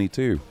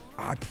 2022.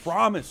 I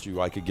promise you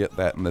I could get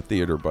that in the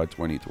theater by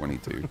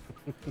 2022.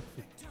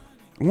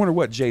 I wonder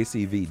what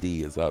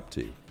JCVD is up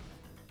to.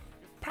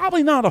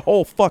 Probably not a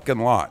whole fucking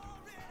lot.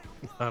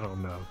 I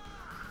don't know.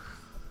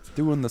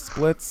 Doing the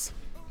splits.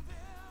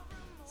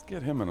 Let's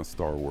get him in a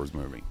Star Wars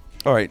movie.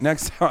 All right,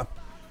 next up,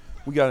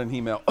 we got an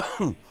email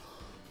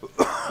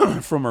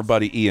from our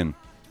buddy Ian.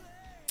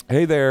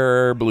 Hey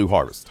there, Blue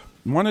Harvest.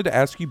 Wanted to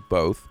ask you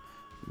both,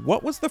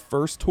 what was the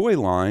first toy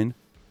line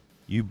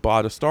you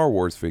bought a Star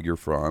Wars figure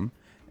from,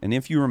 and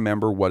if you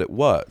remember what it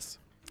was?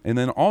 And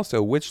then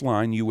also, which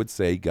line you would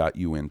say got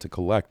you into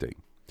collecting?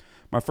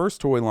 My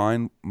first toy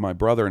line my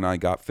brother and I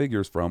got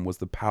figures from was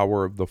the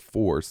Power of the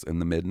Force in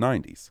the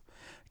mid-90s.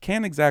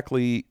 Can't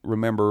exactly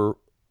remember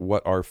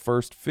what our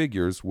first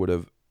figures would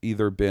have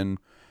either been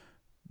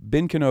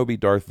Kenobi,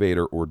 Darth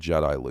Vader, or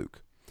Jedi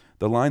Luke.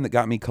 The line that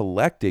got me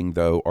collecting,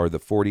 though, are the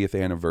 40th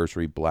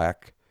anniversary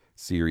Black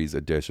Series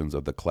editions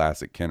of the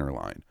classic Kenner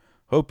line.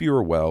 Hope you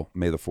are well.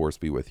 May the Force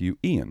be with you,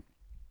 Ian.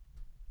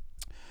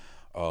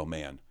 Oh,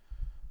 man.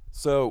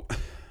 So,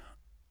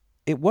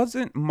 it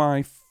wasn't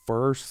my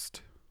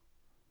first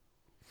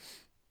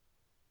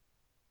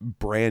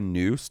brand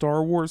new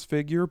Star Wars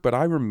figure, but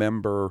I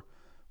remember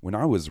when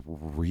I was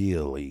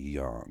really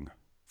young,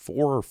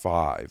 4 or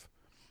 5,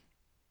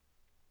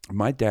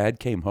 my dad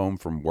came home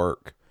from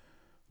work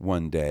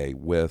one day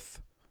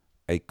with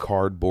a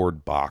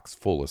cardboard box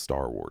full of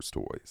Star Wars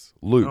toys.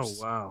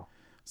 Loose. Oh, wow.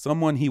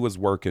 Someone he was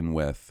working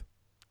with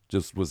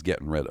just was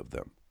getting rid of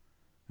them.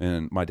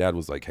 And my dad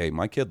was like, hey,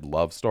 my kid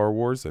loves Star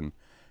Wars and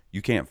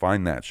you can't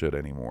find that shit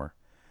anymore.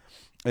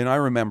 And I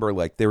remember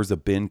like there was a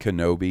Ben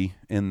Kenobi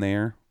in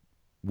there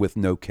with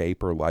no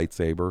cape or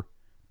lightsaber.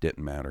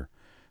 Didn't matter.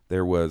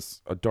 There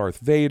was a Darth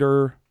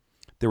Vader.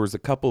 There was a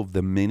couple of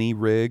the mini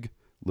rig,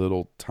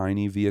 little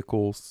tiny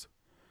vehicles.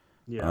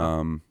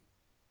 Yeah.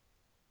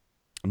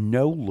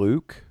 No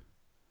Luke.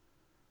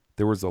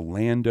 There was a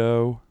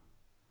Lando.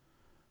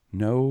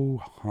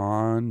 No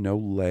Han. No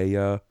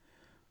Leia.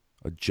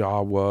 A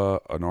Jawa.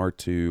 An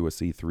R2. A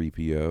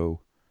C-3PO.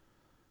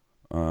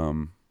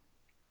 Some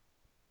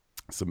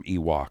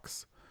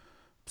Ewoks.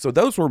 So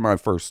those were my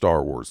first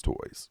Star Wars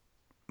toys.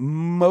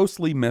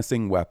 Mostly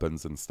missing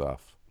weapons and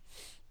stuff.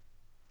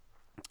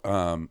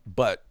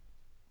 But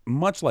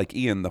much like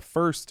Ian, the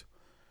first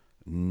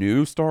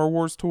new Star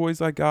Wars toys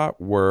I got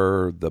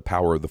were the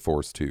Power of the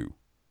Force 2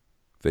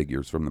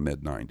 figures from the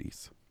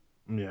mid-90s.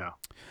 Yeah.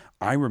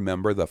 I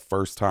remember the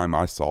first time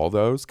I saw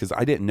those because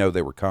I didn't know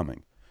they were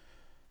coming.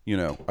 You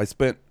know, I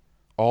spent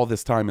all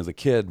this time as a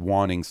kid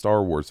wanting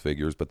Star Wars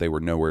figures, but they were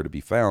nowhere to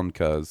be found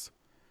because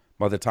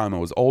by the time I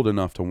was old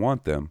enough to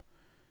want them,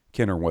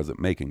 Kenner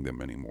wasn't making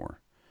them anymore.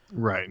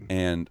 Right.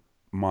 And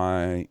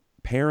my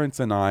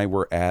parents and I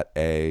were at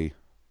a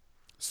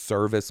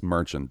Service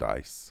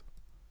Merchandise.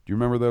 Do you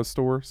remember those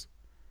stores?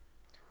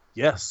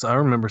 Yes, I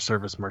remember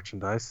Service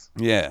Merchandise.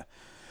 Yeah.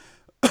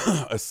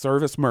 A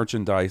Service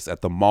Merchandise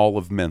at the Mall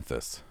of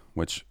Memphis,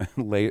 which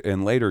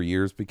in later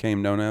years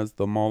became known as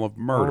the Mall of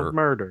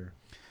Murder.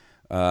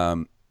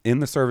 In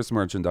the Service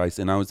Merchandise,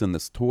 and I was in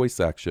this toy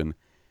section,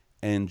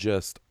 and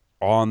just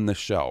on the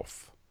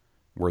shelf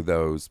were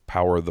those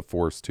Power of the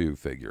Force 2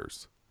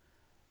 figures.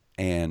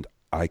 And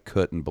I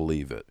couldn't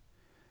believe it.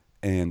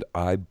 And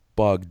I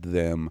bugged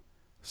them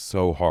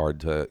so hard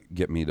to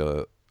get me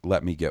to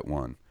let me get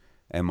one.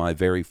 And my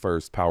very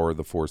first Power of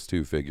the Force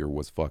 2 figure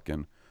was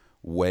fucking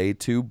way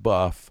too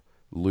buff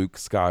Luke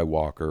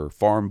Skywalker,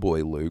 farm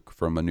boy Luke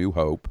from A New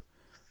Hope.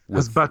 I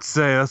was about to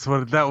say,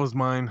 that was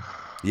mine.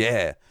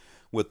 Yeah.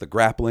 With the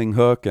grappling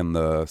hook and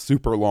the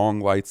super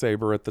long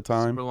lightsaber at the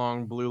time. Super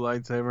long blue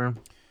lightsaber.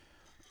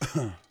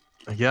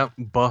 Yep,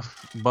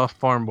 buff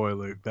farm boy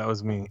Luke. That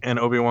was me. And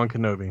Obi-Wan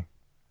Kenobi.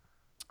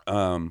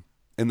 And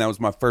that was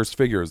my first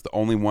figure. It's the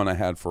only one I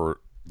had for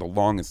the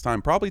longest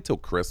time, probably till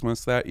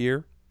Christmas that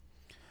year.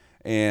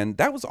 And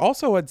that was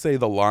also, I'd say,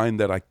 the line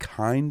that I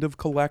kind of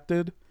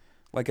collected.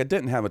 Like, I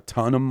didn't have a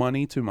ton of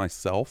money to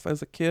myself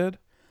as a kid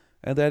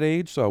at that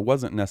age, so I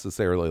wasn't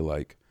necessarily,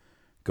 like,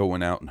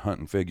 going out and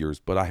hunting figures.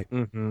 But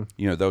you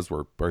know, those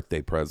were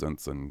birthday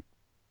presents and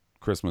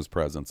Christmas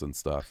presents and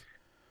stuff.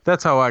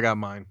 That's how I got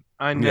mine.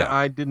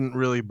 I didn't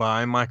really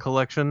buy my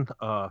collection.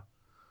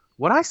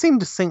 What I seemed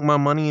to sink my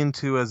money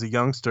into as a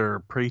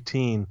youngster,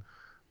 preteen,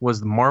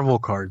 was the Marvel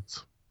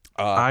cards.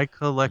 I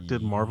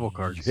collected Marvel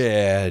cards.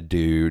 Yeah,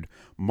 dude.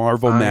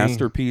 Marvel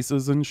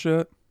masterpieces and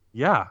shit.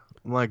 Yeah,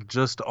 like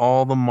just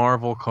all the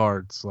Marvel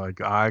cards. Like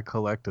I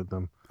collected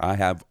them. I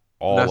have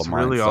all of mine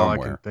somewhere. That's really all I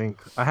can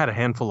think. I had a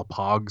handful of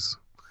Pogs,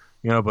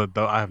 you know, but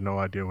I have no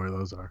idea where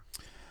those are.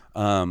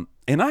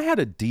 And I had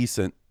a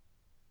decent,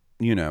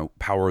 you know,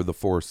 Power of the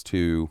Force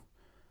 2,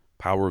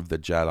 Power of the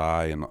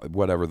Jedi, and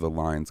whatever the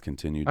lines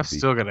continued to be. I've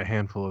still got a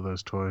handful of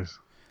those toys.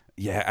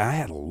 Yeah, I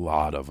had a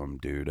lot of them,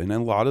 dude. And a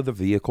lot of the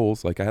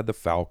vehicles, like I had the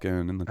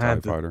Falcon and the TIE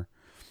Fighter.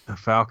 The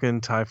Falcon,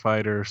 TIE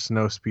Fighter,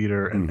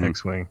 Snowspeeder, and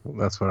X-Wing.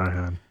 That's what I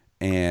had.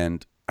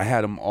 And I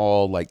had them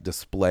all like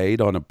displayed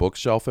on a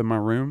bookshelf in my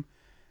room.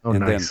 Oh, and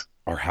nice. then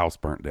our house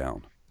burnt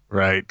down.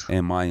 Right.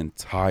 And my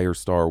entire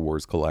Star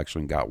Wars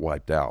collection got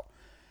wiped out.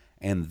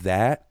 And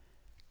that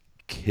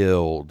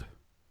killed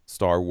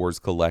Star Wars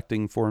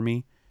collecting for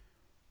me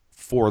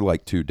for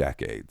like 2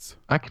 decades.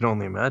 I can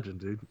only imagine,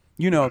 dude.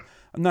 You know,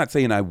 I'm not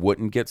saying I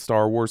wouldn't get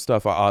Star Wars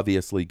stuff. I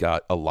obviously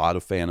got a lot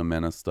of Phantom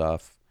Menace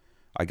stuff.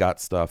 I got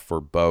stuff for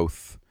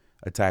both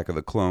Attack of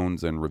the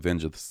Clones and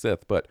Revenge of the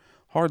Sith, but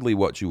hardly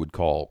what you would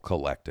call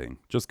collecting.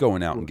 Just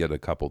going out and get a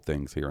couple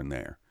things here and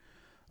there.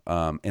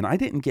 And I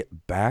didn't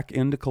get back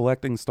into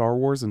collecting Star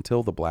Wars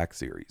until the Black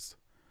Series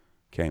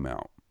came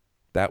out.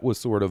 That was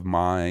sort of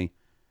my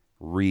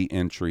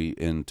re-entry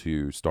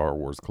into Star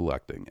Wars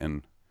collecting.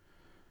 And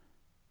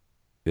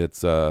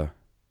It's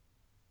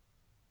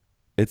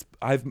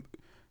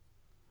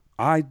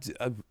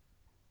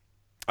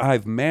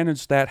I've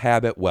managed that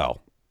habit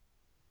well.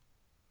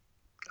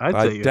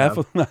 I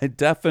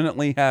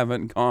definitely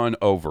haven't gone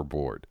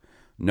overboard.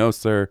 No,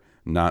 sir,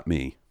 not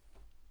me.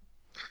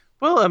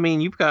 Well, I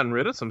mean, you've gotten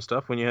rid of some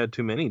stuff when you had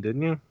too many,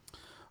 didn't you?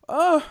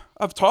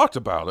 I've talked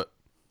about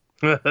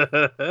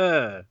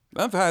it.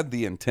 I've had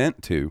the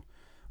intent to.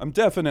 I'm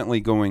definitely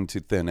going to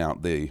thin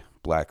out the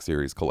Black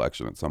Series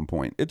collection at some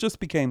point. It just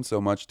became so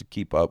much to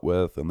keep up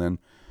with, and then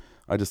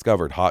I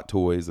discovered Hot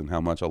Toys and how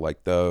much I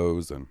like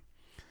those.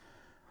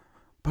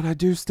 But I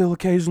do still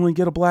occasionally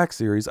get a Black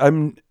Series.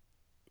 I'm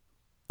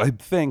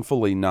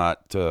thankfully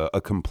not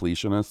a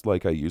completionist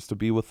like I used to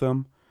be with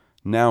them.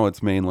 Now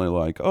it's mainly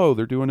like, oh,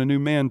 they're doing a new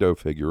Mando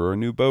figure or a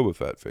new Boba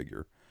Fett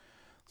figure.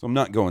 So I'm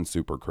not going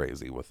super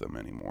crazy with them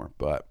anymore.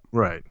 But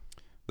right,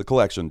 the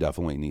collection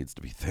definitely needs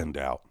to be thinned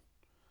out.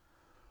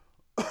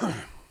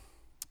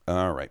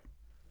 All right.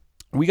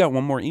 We got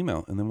one more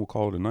email, and then we'll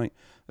call it a night.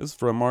 This is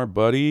from our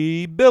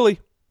buddy Billy.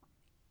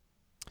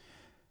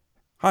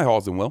 Hi,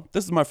 Halls and Will.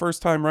 This is my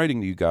first time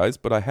writing to you guys,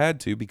 but I had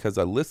to because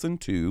I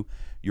listened to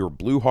your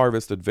Blue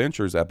Harvest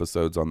Adventures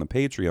episodes on the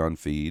Patreon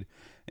feed,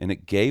 and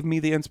it gave me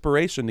the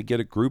inspiration to get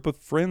a group of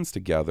friends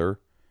together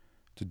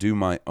to do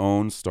my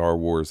own Star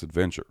Wars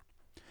adventure.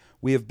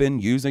 We have been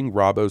using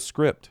Robbo's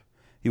script.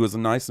 He was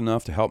nice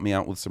enough to help me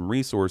out with some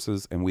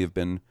resources, and we have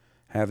been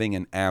having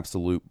an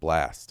absolute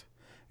blast.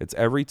 It's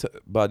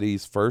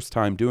everybody's first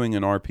time doing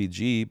an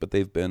RPG, but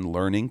they've been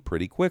learning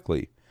pretty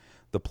quickly.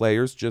 The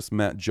players just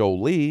met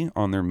Jolie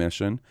on their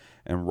mission,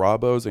 and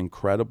Robbo's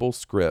incredible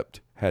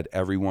script had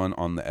everyone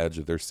on the edge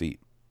of their seat.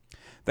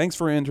 Thanks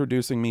for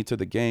introducing me to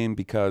the game,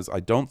 because I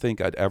don't think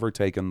I'd ever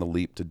taken the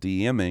leap to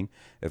DMing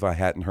if I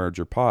hadn't heard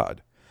your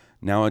pod.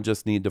 Now I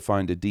just need to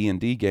find a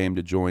D&D game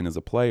to join as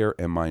a player,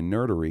 and my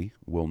nerdery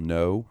will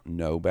know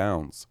no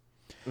bounds.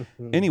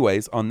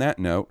 Anyways, on that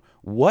note,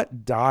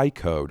 what die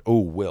code? Oh,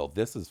 Will,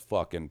 this is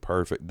fucking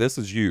perfect. This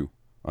is you.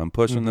 I'm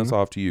pushing this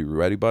off to you.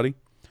 Ready, buddy?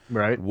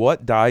 Right.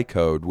 What die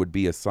code would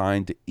be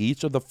assigned to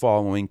each of the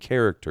following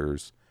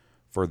characters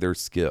for their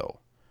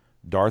skill?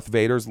 Darth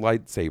Vader's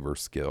lightsaber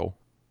skill,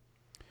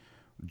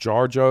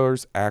 Jar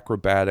Jar's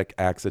acrobatic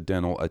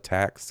accidental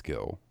attack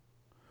skill,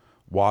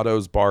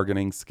 Watto's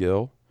bargaining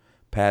skill,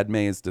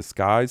 Padme's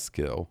disguise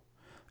skill,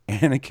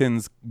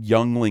 Anakin's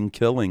youngling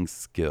killing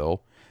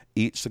skill.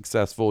 Each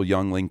successful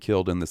youngling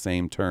killed in the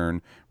same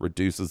turn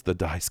reduces the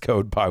dice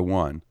code by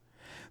 1.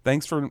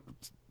 Thanks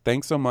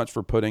so much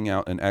for putting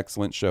out an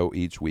excellent show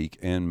each week,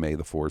 and may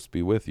the Force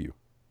be with you.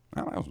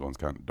 Well, that one's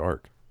kind of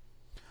dark.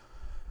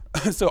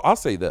 So I'll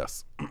say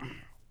this.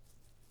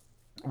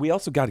 We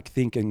also got to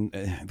think in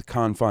the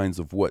confines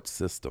of what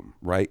system,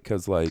 right?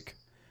 Because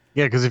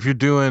because if you're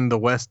doing the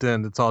West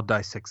End, it's all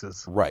die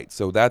 6s. Right.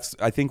 So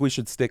I think we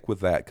should stick with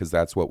that, because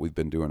that's what we've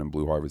been doing in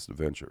Blue Harvest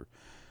Adventure.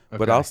 Okay.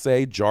 But I'll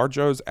say Jar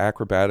Jar's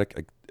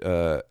acrobatic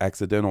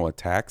accidental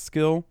attack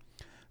skill.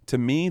 To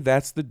me,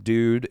 that's the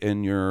dude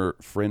in your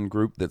friend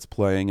group that's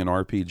playing an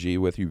RPG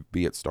with you,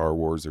 be it Star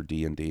Wars or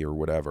D&D or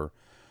whatever,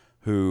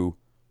 who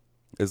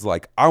is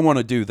like, I want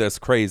to do this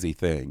crazy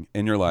thing.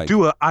 And you're like...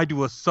 I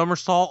do a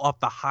somersault off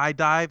the high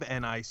dive,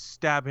 and I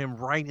stab him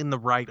right in the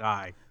right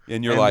eye.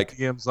 And you're like...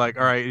 The DM's like,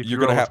 all right, if you're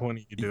going to have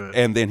 20, you do it.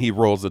 And then he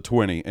rolls a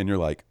 20, and you're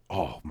like,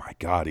 oh my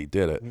God, he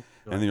did it. And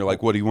then you're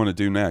like, what do you want to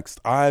do next?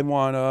 I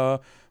want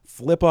to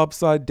flip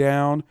upside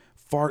down,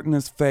 fart in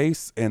his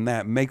face, and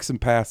that makes him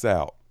pass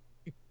out.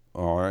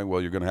 All right,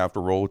 well, you're going to have to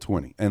roll a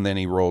 20. And then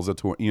he rolls a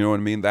 20. You know what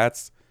I mean?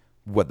 That's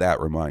what that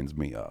reminds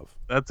me of.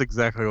 That's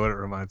exactly what it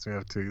reminds me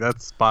of, too.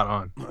 That's spot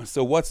on.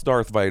 So what's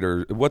Darth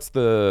Vader? What's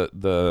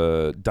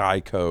the die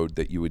code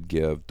that you would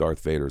give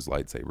Darth Vader's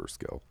lightsaber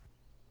skill?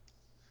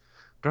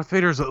 Darth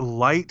Vader's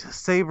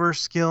lightsaber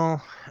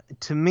skill,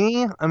 to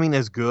me, I mean,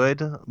 is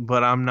good,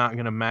 but I'm not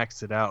going to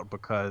max it out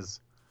because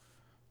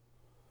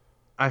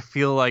I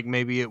feel like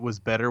maybe it was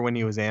better when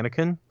he was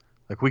Anakin.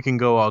 Like, we can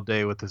go all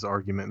day with this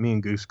argument. Me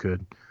and Goose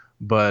could.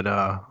 But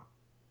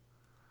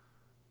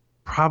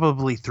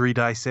probably 3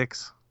 die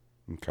 6.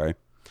 Okay.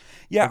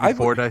 Yeah, maybe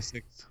 4 die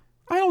 6.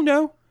 I don't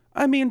know.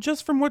 I mean,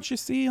 just from what you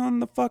see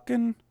on the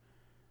fucking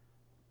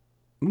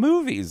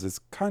movies, it's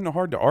kind of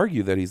hard to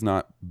argue that he's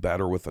not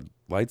better with a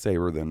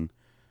lightsaber than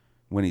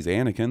when he's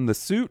Anakin. The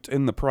suit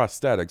and the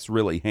prosthetics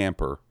really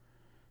hamper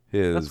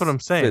his That's what I'm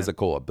saying.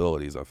 Physical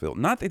abilities, I feel.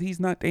 Not that he's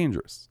not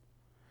dangerous.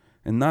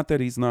 And not that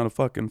he's not a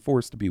fucking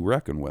force to be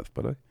reckoned with,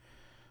 but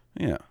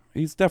yeah,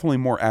 he's definitely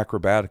more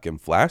acrobatic and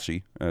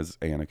flashy as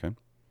Anakin.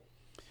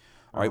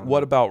 All right,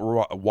 what about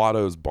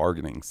Watto's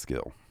bargaining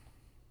skill?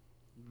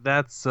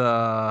 That's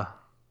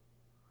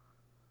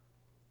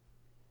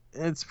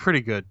it's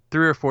pretty good.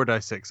 3 or 4 die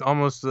 6,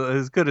 almost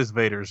as good as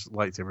Vader's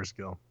lightsaber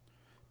skill.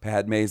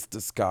 Padme's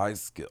disguise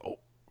skill.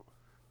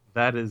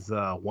 That is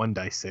 1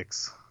 die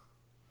 6.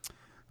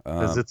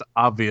 Because it's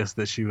obvious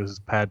that she was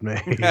Padme.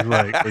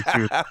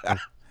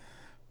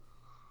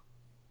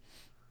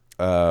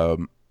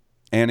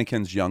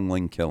 Anakin's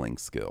youngling killing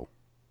skill.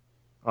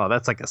 Oh,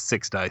 that's like a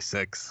 6 die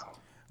 6.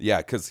 Yeah,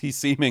 because he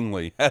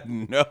seemingly had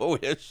no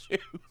issue.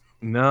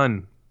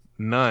 None.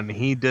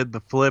 He did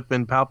the flip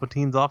in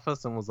Palpatine's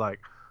office and was like,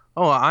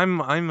 "Oh,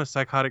 I'm a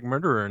psychotic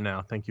murderer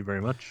now. Thank you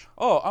very much."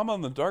 Oh, I'm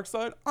on the dark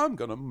side. I'm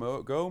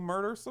gonna go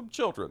murder some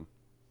children.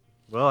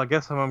 Well, I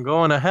guess if I'm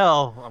going to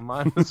hell, I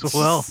might as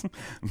well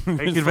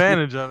take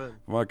advantage of it.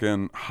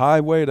 Fucking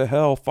highway to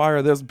hell.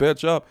 Fire this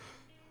bitch up.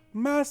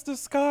 Master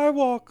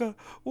Skywalker,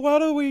 what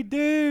do we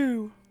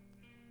do?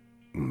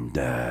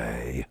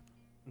 Die.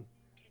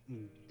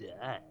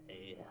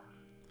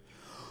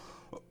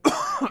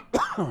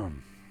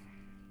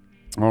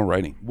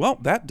 Alrighty. Well,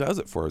 that does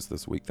it for us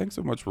this week. Thanks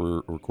so much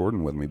for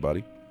recording with me,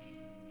 buddy.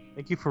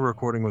 Thank you for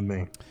recording with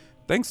me.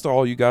 Thanks to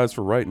all you guys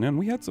for writing in.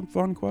 We had some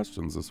fun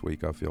questions this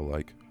week, I feel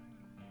like.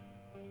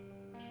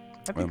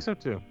 I think so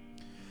too.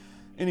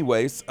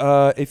 Anyways,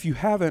 if you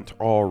haven't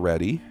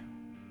already,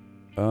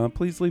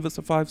 please leave us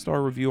a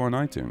 5-star review on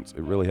iTunes.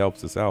 It really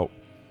helps us out.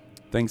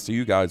 Thanks to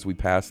you guys, we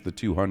passed the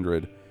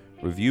 200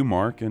 review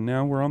mark, and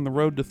now we're on the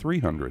road to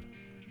 300.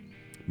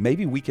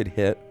 Maybe we could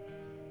hit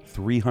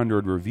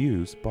 300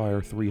 reviews by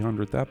our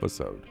 300th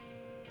episode.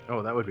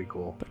 Oh, that would be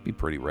cool. That'd be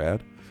pretty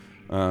rad.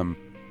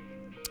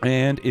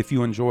 And if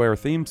you enjoy our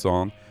theme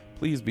song,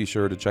 please be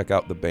sure to check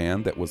out the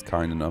band that was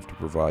kind enough to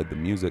provide the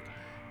music.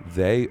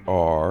 They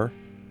are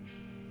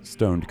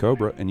Stoned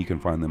Cobra, and you can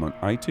find them on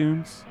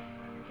iTunes,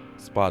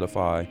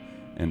 Spotify,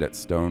 and at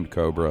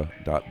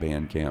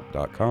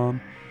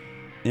stonedcobra.bandcamp.com.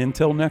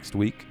 Until next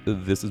week,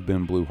 this has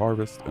been Blue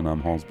Harvest, and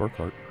I'm Halls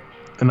Burkhart.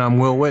 And I'm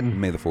Will Witten.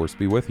 May the Force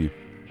be with you.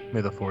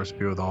 May the Force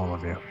be with all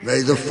of you. May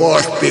the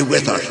Force be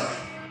with us.